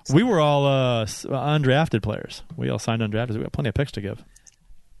ourselves. We were all undrafted players. We all signed undrafted. We got plenty of picks to give.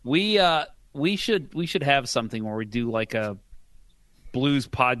 We should have something where we do like a Blues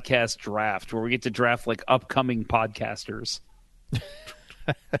podcast draft where we get to draft like upcoming podcasters.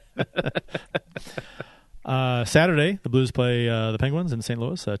 Saturday, the Blues play the Penguins in St.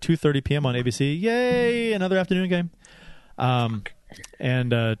 Louis, 2:30 p.m. on ABC. Yay, another afternoon game.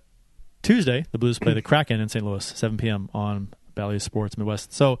 And Tuesday, the Blues play the Kraken in St. Louis, 7 p.m. on Bally Sports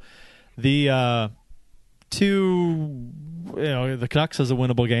Midwest. So the the Canucks is a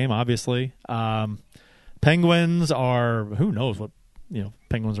winnable game, obviously. Penguins are, who knows what,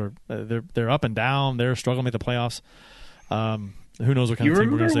 Penguins are, they're up and down. They're struggling to make the playoffs. Who knows what kind of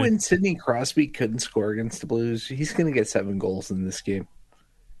team we're going to see. You remember when Sidney Crosby couldn't score against the Blues? He's going to get 7 goals in this game.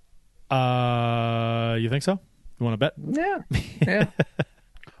 You think so? You want to bet? Yeah.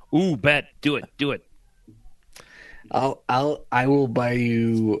 Ooh, bet. Do it. I will buy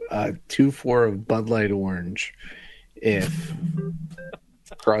you 2-4 of Bud Light Orange if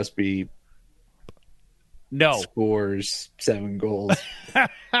Crosby scores 7 goals.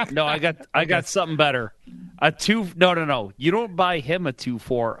 No, I got something better. No. You don't buy him a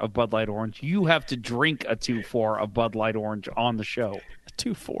 2-4 of Bud Light Orange. You have to drink a 2-4 of Bud Light Orange on the show. A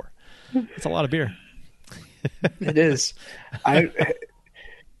 2-4. That's a lot of beer. It is. I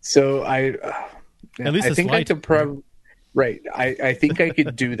think I could probably. Right. I think I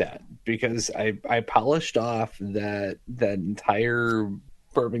could do that because I polished off that entire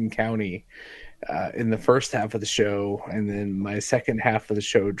Bourbon County in the first half of the show, and then my second half of the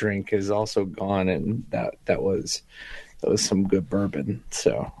show drink is also gone, and that was some good bourbon.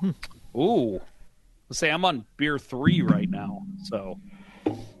 So, ooh, let's say I'm on beer 3 right now. So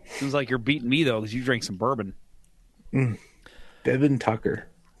seems like you're beating me though because you drank some bourbon. Bibb and Tucker,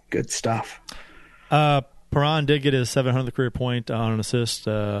 good stuff. Perron did get his 700th career point on an assist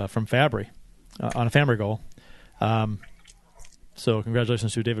from Fabry on a Fabry goal. So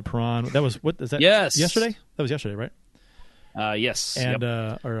congratulations to David Perron. That was Yes. Yesterday? That was yesterday, right? Yes. And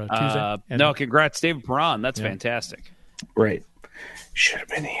or Tuesday. No, congrats, David Perron. That's fantastic. Right. Should have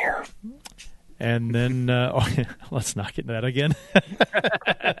been here. And then let's not get into that again.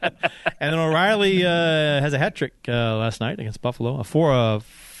 And then O'Reilly has a hat trick last night against Buffalo. A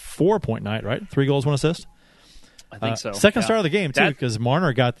 4-point night, right? 3 goals, 1 assist. I think so. Second star of the game too, because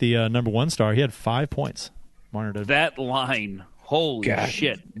Marner got the number 1 star. He had 5 points. Marner did. That line, holy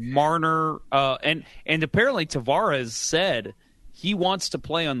shit! Marner and apparently Tavares said he wants to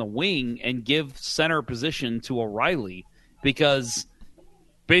play on the wing and give center position to O'Reilly because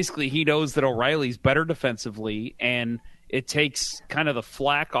basically he knows that O'Reilly's better defensively, and it takes kind of the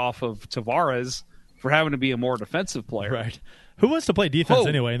flack off of Tavares for having to be a more defensive player. Right. Who wants to play defense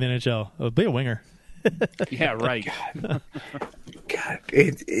anyway in the NHL? Be a winger. Yeah, right. God,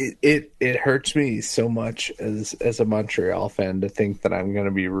 it hurts me so much as a Montreal fan to think that I'm going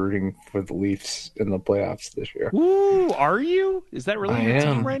to be rooting for the Leafs in the playoffs this year. Ooh, are you? Is that really your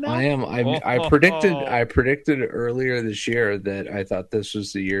team right now? I am. I predicted earlier this year that I thought this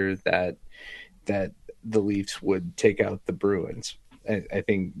was the year that the Leafs would take out the Bruins. I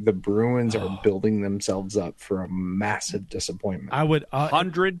think the Bruins are building themselves up for a massive disappointment. I would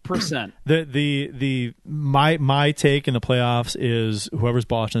 100%. My take in the playoffs is whoever's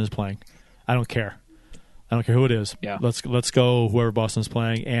Boston is playing. I don't care who it is. Yeah. Let's go whoever Boston's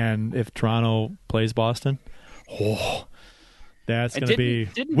playing. And if Toronto plays Boston, that's going to be.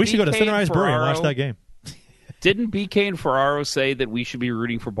 We should go to Sunrise Brewery and watch that game. Didn't BK and Ferraro say that we should be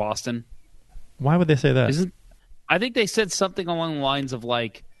rooting for Boston? Why would they say that? I think they said something along the lines of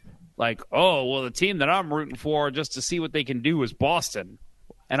like, oh, well, the team that I'm rooting for just to see what they can do is Boston.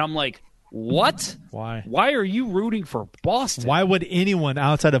 And I'm like, what? Why? Why are you rooting for Boston? Why would anyone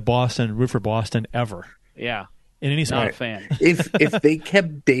outside of Boston root for Boston ever? Yeah. In any sport. Not a fan. If they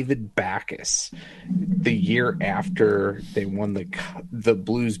kept David Backes the year after they won the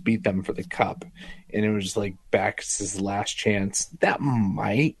Blues beat them for the Cup, and it was like Backes' last chance, that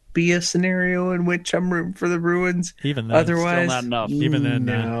might be a scenario in which I'm rooting for the Bruins. Even then, otherwise, still not enough. Even then,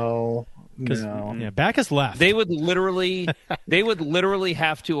 no. Yeah, Backes left. They would literally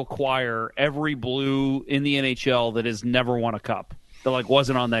have to acquire every Blue in the NHL that has never won a cup, that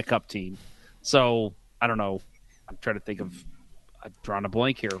wasn't on that Cup team. So I don't know. I'm trying to think of. I'm drawing a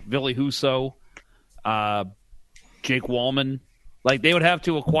blank here. Ville Husso, Jake Wallman. They would have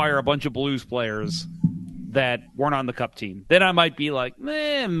to acquire a bunch of Blues players that weren't on the Cup team. Then I might be like,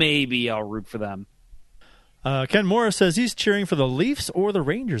 maybe I'll root for them. Ken Morris says he's cheering for the Leafs or the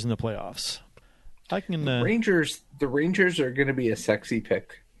Rangers in the playoffs. The Rangers are going to be a sexy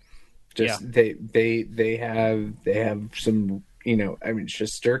pick. Just they have some,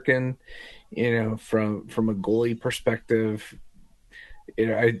 Shesterkin, from a goalie perspective,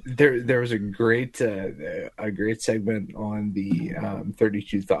 There was a great segment on the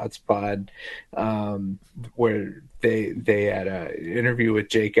 32 Thoughts pod where they had an interview with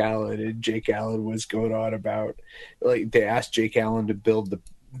Jake Allen, and Jake Allen was going on about, like, they asked Jake Allen to build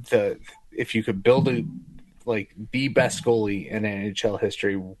the if you could build the best goalie in NHL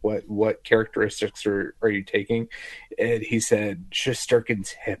history, what characteristics are you taking? And he said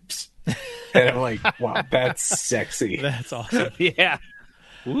Shesterkin's hips. And I'm like, wow, that's sexy. That's awesome. Yeah.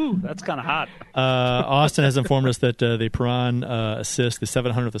 Ooh, that's kind of hot. Austin has informed us that the Perron assist, the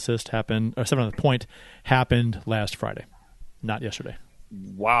 700th assist happened, or 700th point happened last Friday, not yesterday.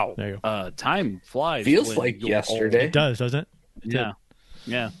 Wow. There you go. Time flies. Feels like yesterday. It does, doesn't it? Yeah.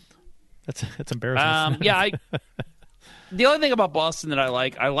 Yeah. That's embarrassing. The only thing about Boston that I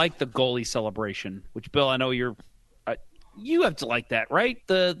like the goalie celebration, which, Bill, I know you have to like that, right?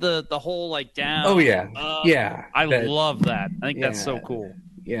 The whole, like, down. Oh, yeah. Yeah. I love that. I think that's so cool.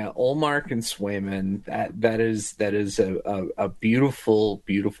 Yeah, Ullmark and Swayman, that is a beautiful,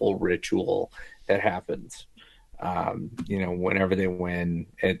 beautiful ritual that happens. Whenever they win,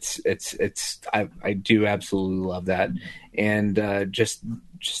 I do absolutely love that. And just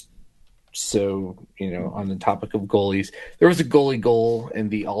so, on the topic of goalies, there was a goalie goal in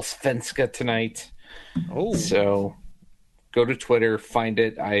the Allsvenska tonight. Oh. So go to Twitter, find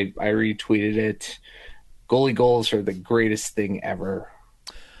it. I retweeted it. Goalie goals are the greatest thing ever.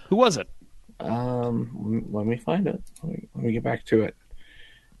 Who was it? Let me find it. Let me get back to it.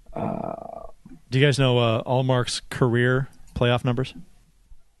 Do you guys know Allmark's career playoff numbers?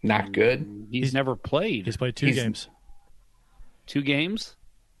 Not good. He's never played. He's played two games. 2 games?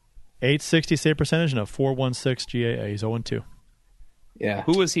 .860 save percentage and a .416 GAA. He's 0-2. Yeah.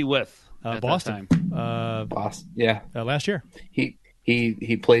 Who was he with? Boston. Boston. Yeah. Last year. He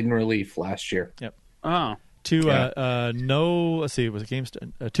played in relief last year. Yep. Oh. Let's see, it was a game.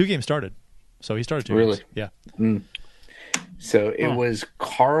 2 games started, so he started 2 really? games. Yeah. Mm. So it was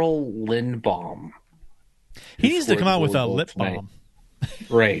Carl Lindbaum. He needs to come out with a lip balm.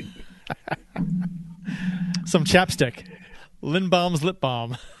 Right. Some chapstick. Lindbaum's lip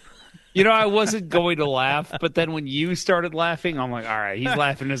balm. I wasn't going to laugh, but then when you started laughing, I'm like, all right, he's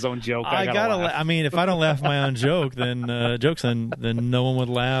laughing his own joke. I gotta laugh. I mean, if I don't laugh at my own joke, then no one would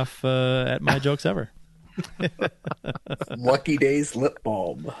laugh at my jokes ever. Lucky Days lip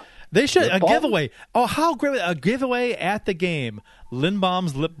balm. They should a giveaway. Oh, how great! A giveaway at the game.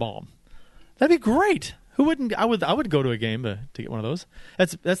 Lindbaum's lip balm. That'd be great. Who wouldn't? I would go to a game to get one of those.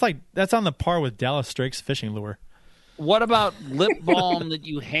 That's on the par with Dallas Strake's fishing lure. What about lip balm that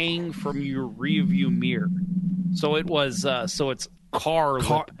you hang from your rearview mirror? So it's car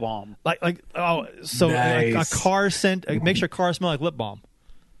lip balm. Nice. Like a car scent makes your car smell like lip balm.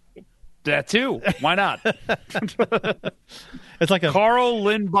 That too. Why not? It's like a Carl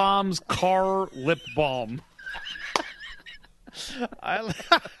Lindbaum's car lip balm.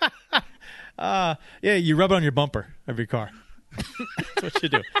 Yeah, you rub it on your bumper of your car. That's what you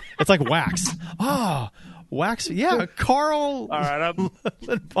do. It's like wax. Wax. Yeah, Carl. All right,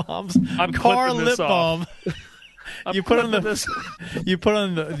 Lindbaum's I'm car lip this balm. You put on this.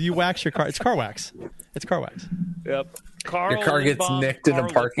 You wax your car. It's car wax. It's car wax. Yep. Your car gets nicked in a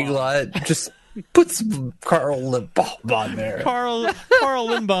parking lot. Just put some Carl lip balm on there. Carl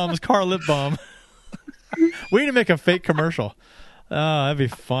Lindbaum's car lip balm. We need to make a fake commercial. Oh, that'd be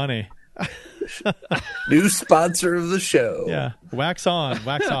funny. New sponsor of the show. Yeah, wax on,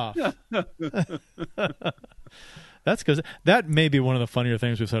 wax off. That's because that may be one of the funnier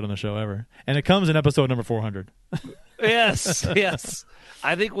things we've said on the show ever, and it comes in episode number 400. Yes.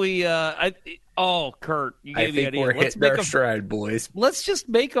 I think we. Kurt, you gave me an idea. We're hitting our stride, boys. Let's just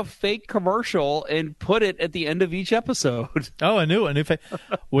make a fake commercial and put it at the end of each episode. Oh, a new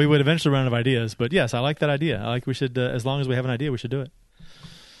we would eventually run out of ideas, but yes, I like that idea. I like we should, as long as we have an idea, we should do it.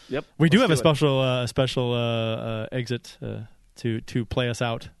 Yep. We do have a special exit to play us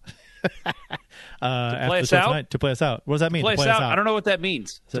out. To play us out? Tonight, to play us out. What does that mean? Play us out? I don't know what that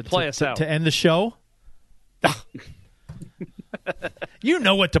means. To play us out. To end the show? You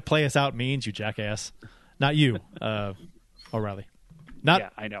know what to play us out means, you jackass. Not you, O'Reilly. Yeah,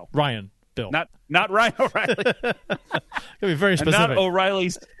 I know. Ryan, Bill. Not Ryan O'Reilly. Gotta be very specific.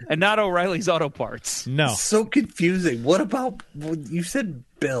 And not O'Reilly's Auto Parts. No. So confusing. What about you said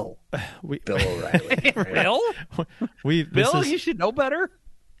Bill? Bill O'Reilly. Bill? Bill, you should know better.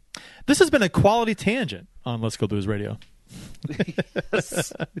 This has been a quality tangent on Let's Go Blues Radio.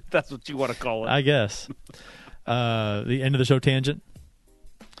 Yes, that's what you want to call it. I guess. The end of the show tangent.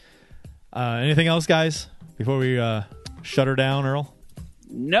 Anything else, guys, before we shut her down, Earl?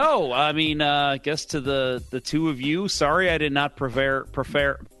 No, I mean, I guess to the two of you, sorry I did not prepare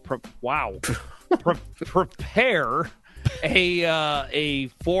a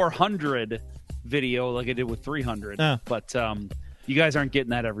 400 video like I did with 300. But you guys aren't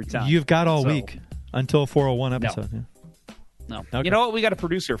getting that every time. You've got all week until 401 episode. No. Yeah. No. Okay. You know what? We got a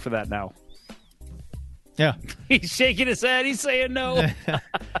producer for that now. Yeah. He's shaking his head. He's saying no.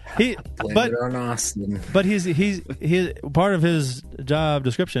 Blame it on Austin. But he's part of his job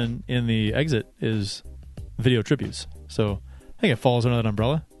description in the exit is video tributes. So I think it falls under that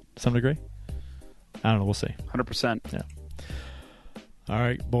umbrella to some degree. I don't know. We'll see. 100%. Yeah. All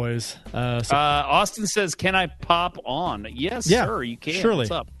right, boys. Austin says, "Can I pop on?" Yes, sir. You can. Surely.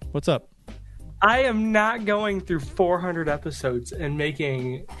 What's up? I am not going through 400 episodes and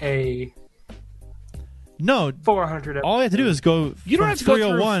making a 400 episodes. All you have to do is go. You don't have to go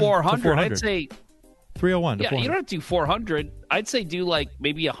through 400. 400. I'd say 301 to 400. You don't have to do 400. I'd say do like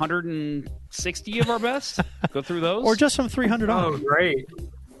maybe 160 of our best. Go through those, or just from 300 on. Oh, great!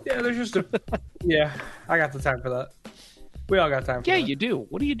 Yeah, there's just yeah. I got the time for that. We all got time for that. Yeah, you do.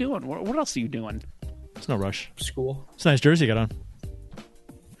 What are you doing? What else are you doing? It's no rush. School. It's a nice jersey you got on.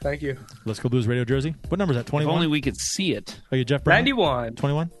 Thank you. Let's Go Blues Radio jersey. What number is that? 21? If only we could see it. Oh, you Jeff Brown? 91.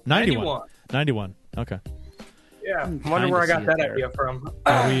 21? 91. Okay. Yeah, I wonder where I got that idea from.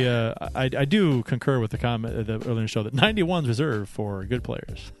 I do concur with the comment the earlier in the show that 91's reserved for good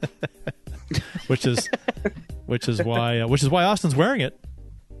players, which is why Austin's wearing it.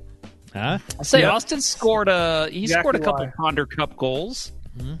 Huh? I'll say Austin scored a couple Ponder Cup goals.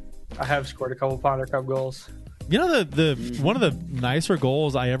 Mm-hmm. I have scored a couple Ponder Cup goals. You know, the one of the nicer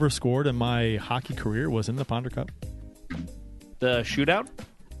goals I ever scored in my hockey career was in the Ponder Cup. The shootout?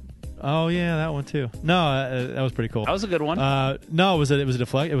 Oh yeah, that one too. No, that was pretty cool. That was a good one. No, it was a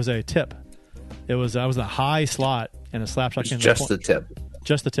deflect. It was a tip. I was in a high slot and a slap shot. Just the tip.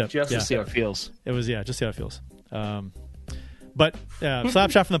 Just the tip. Just to see how it feels. It was just see how it feels. But slap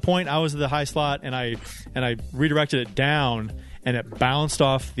shot from the point. I was at the high slot and I redirected it down and it bounced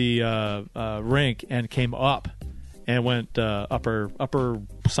off the rink and came up and went upper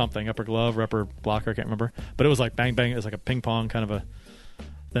glove or upper blocker. I can't remember. But it was like bang bang. It was like a ping pong kind of a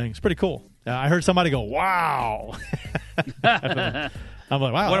thing. It's pretty cool. I heard somebody go, "Wow!" I'm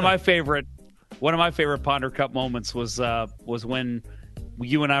like, "Wow!" One of my favorite Ponder Cup moments was when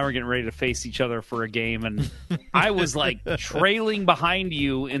you and I were getting ready to face each other for a game, and I was like trailing behind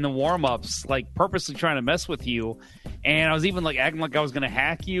you in the warm-ups, like purposely trying to mess with you, and I was even like acting like I was going to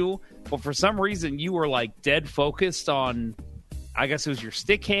hack you, but for some reason you were like dead focused on, I guess it was your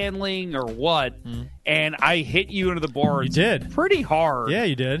stick handling or what, and I hit you into the boards. You did. Pretty hard. Yeah,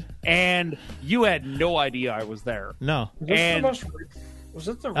 you did. And you had no idea I was there. No. Was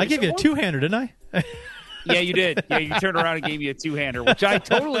it the I gave you a two-hander, didn't I? Yeah, you did. Yeah, you turned around and gave me a two-hander, which I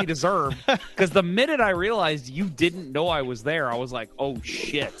totally deserved. Because the minute I realized you didn't know I was there, I was like, "Oh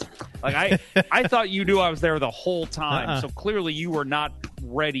shit!" Like I thought you knew I was there the whole time. So clearly, you were not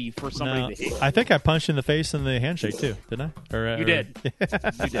ready for somebody to hit. I think I punched you in the face in the handshake too, didn't I? You did.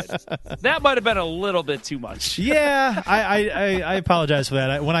 You did. That might have been a little bit too much. Yeah, I apologize for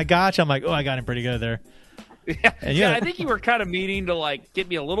that. When I got you, I'm like, "Oh, I got him pretty good there." Yeah, I think you were kind of meaning to like get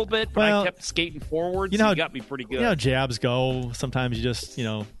me a little bit, but I kept skating forward. You got me pretty good. You know how jabs go. Sometimes you just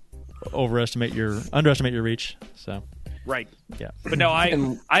underestimate your reach. So right, yeah. But no, I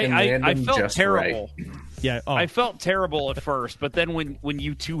felt terrible. Right. Yeah, I felt terrible at first, but then when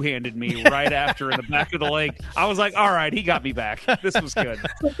you two-handed me right after in the back of the leg, I was like, all right, he got me back. This was good.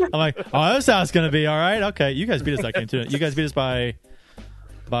 I'm like, oh, this sounds going to be all right. Okay, you guys beat us that game too. You guys beat us by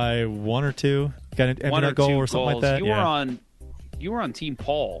one or two. Got an empty goal or something like that. You were on Team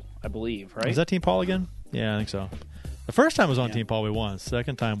Paul, I believe, right? Was that Team Paul again? Yeah, I think so. The first time was on Team Paul, we won.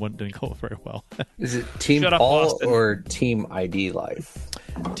 Second time didn't go very well. Is it Team Paul or Team ID Life?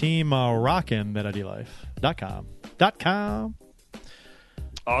 Team Rockin' that IDLife.com.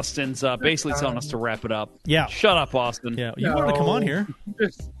 Austin's basically telling us to wrap it up. Yeah. Shut up, Austin. Yeah, you wanted to come on here.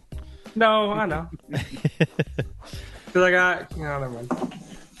 No, I know. Because I got... never mind.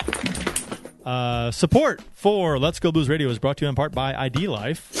 Support for Let's Go Blues Radio is brought to you in part by ID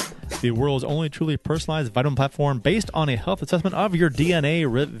Life, the world's only truly personalized vitamin platform based on a health assessment of your DNA.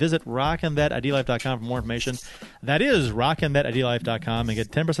 Visit rockinthatidlife.com for more information. That is rockinthatidlife.com, and get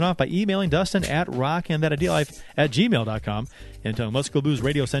 10% off by emailing Dustin at rockinthatidlife@gmail.com and tell him Let's Go Blues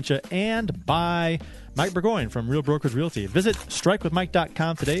Radio sent you, and by Mike Burgoyne from Real Brokers Realty. Visit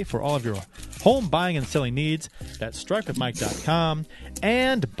strikewithmike.com today for all of your home buying and selling needs. That's strikewithmike.com.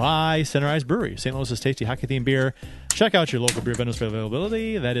 And by Center Ice Brewery, St. Louis's tasty hockey-themed beer. Check out your local beer vendors for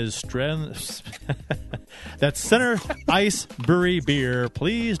availability. That is that's Center Ice Brewery Beer.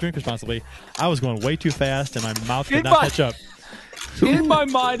 Please drink responsibly. I was going way too fast, and my mouth could not catch up. In my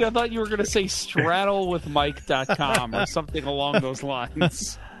mind, I thought you were going to say straddlewithmike.com or something along those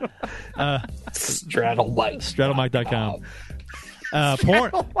lines. Straddlemike.com.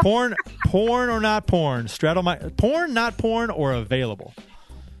 Porn or not porn? Porn, not porn, or available?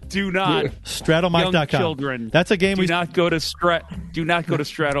 Do not. Straddlemike.com. Young children. That's a game do not go to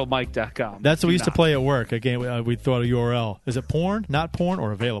straddlemike.com. That's what we used to play at work. A game we'd throw out a URL. Is it porn, not porn,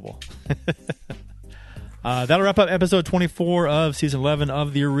 or available? That'll wrap up episode 24 of season 11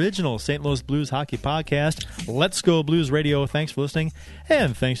 of the original St. Louis Blues Hockey Podcast. Let's Go Blues Radio. Thanks for listening,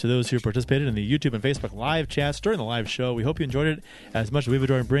 and thanks to those who participated in the YouTube and Facebook live chats during the live show. We hope you enjoyed it as much as we've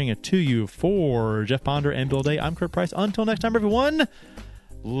enjoyed bringing it to you. For Jeff Ponder and Bill Day, I'm Kurt Price. Until next time, everyone,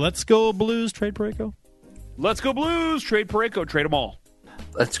 let's go Blues. Trade Parayko. Let's go Blues. Trade Parayko. Trade them all.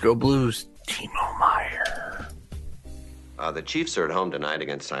 Let's go Blues. Timo Meyer. The Chiefs are at home tonight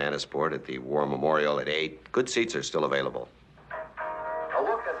against Cyanosport at the War Memorial at 8. Good seats are still available. A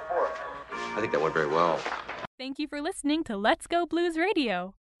look at fourth. I think that went very well. Thank you for listening to Let's Go Blues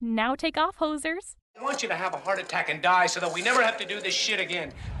Radio. Now take off, hosers. I want you to have a heart attack and die so that we never have to do this shit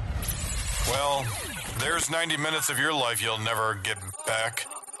again. Well, there's 90 minutes of your life you'll never get back.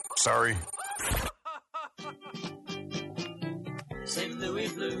 Sorry. St. Louis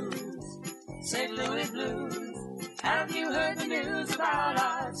Blues, St. Louis Blues. Have you heard the news about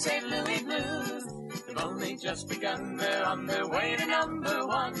our St. Louis Blues? They've only just begun, they're on their way to number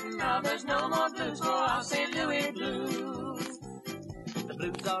one. Now there's no more blues for our St. Louis Blues. The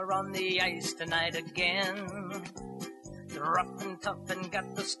Blues are on the ice tonight again. They're rough and tough and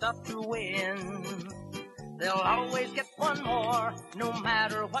got the stuff to win. They'll always get one more, no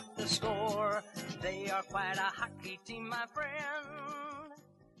matter what the score. They are quite a hockey team, my friend.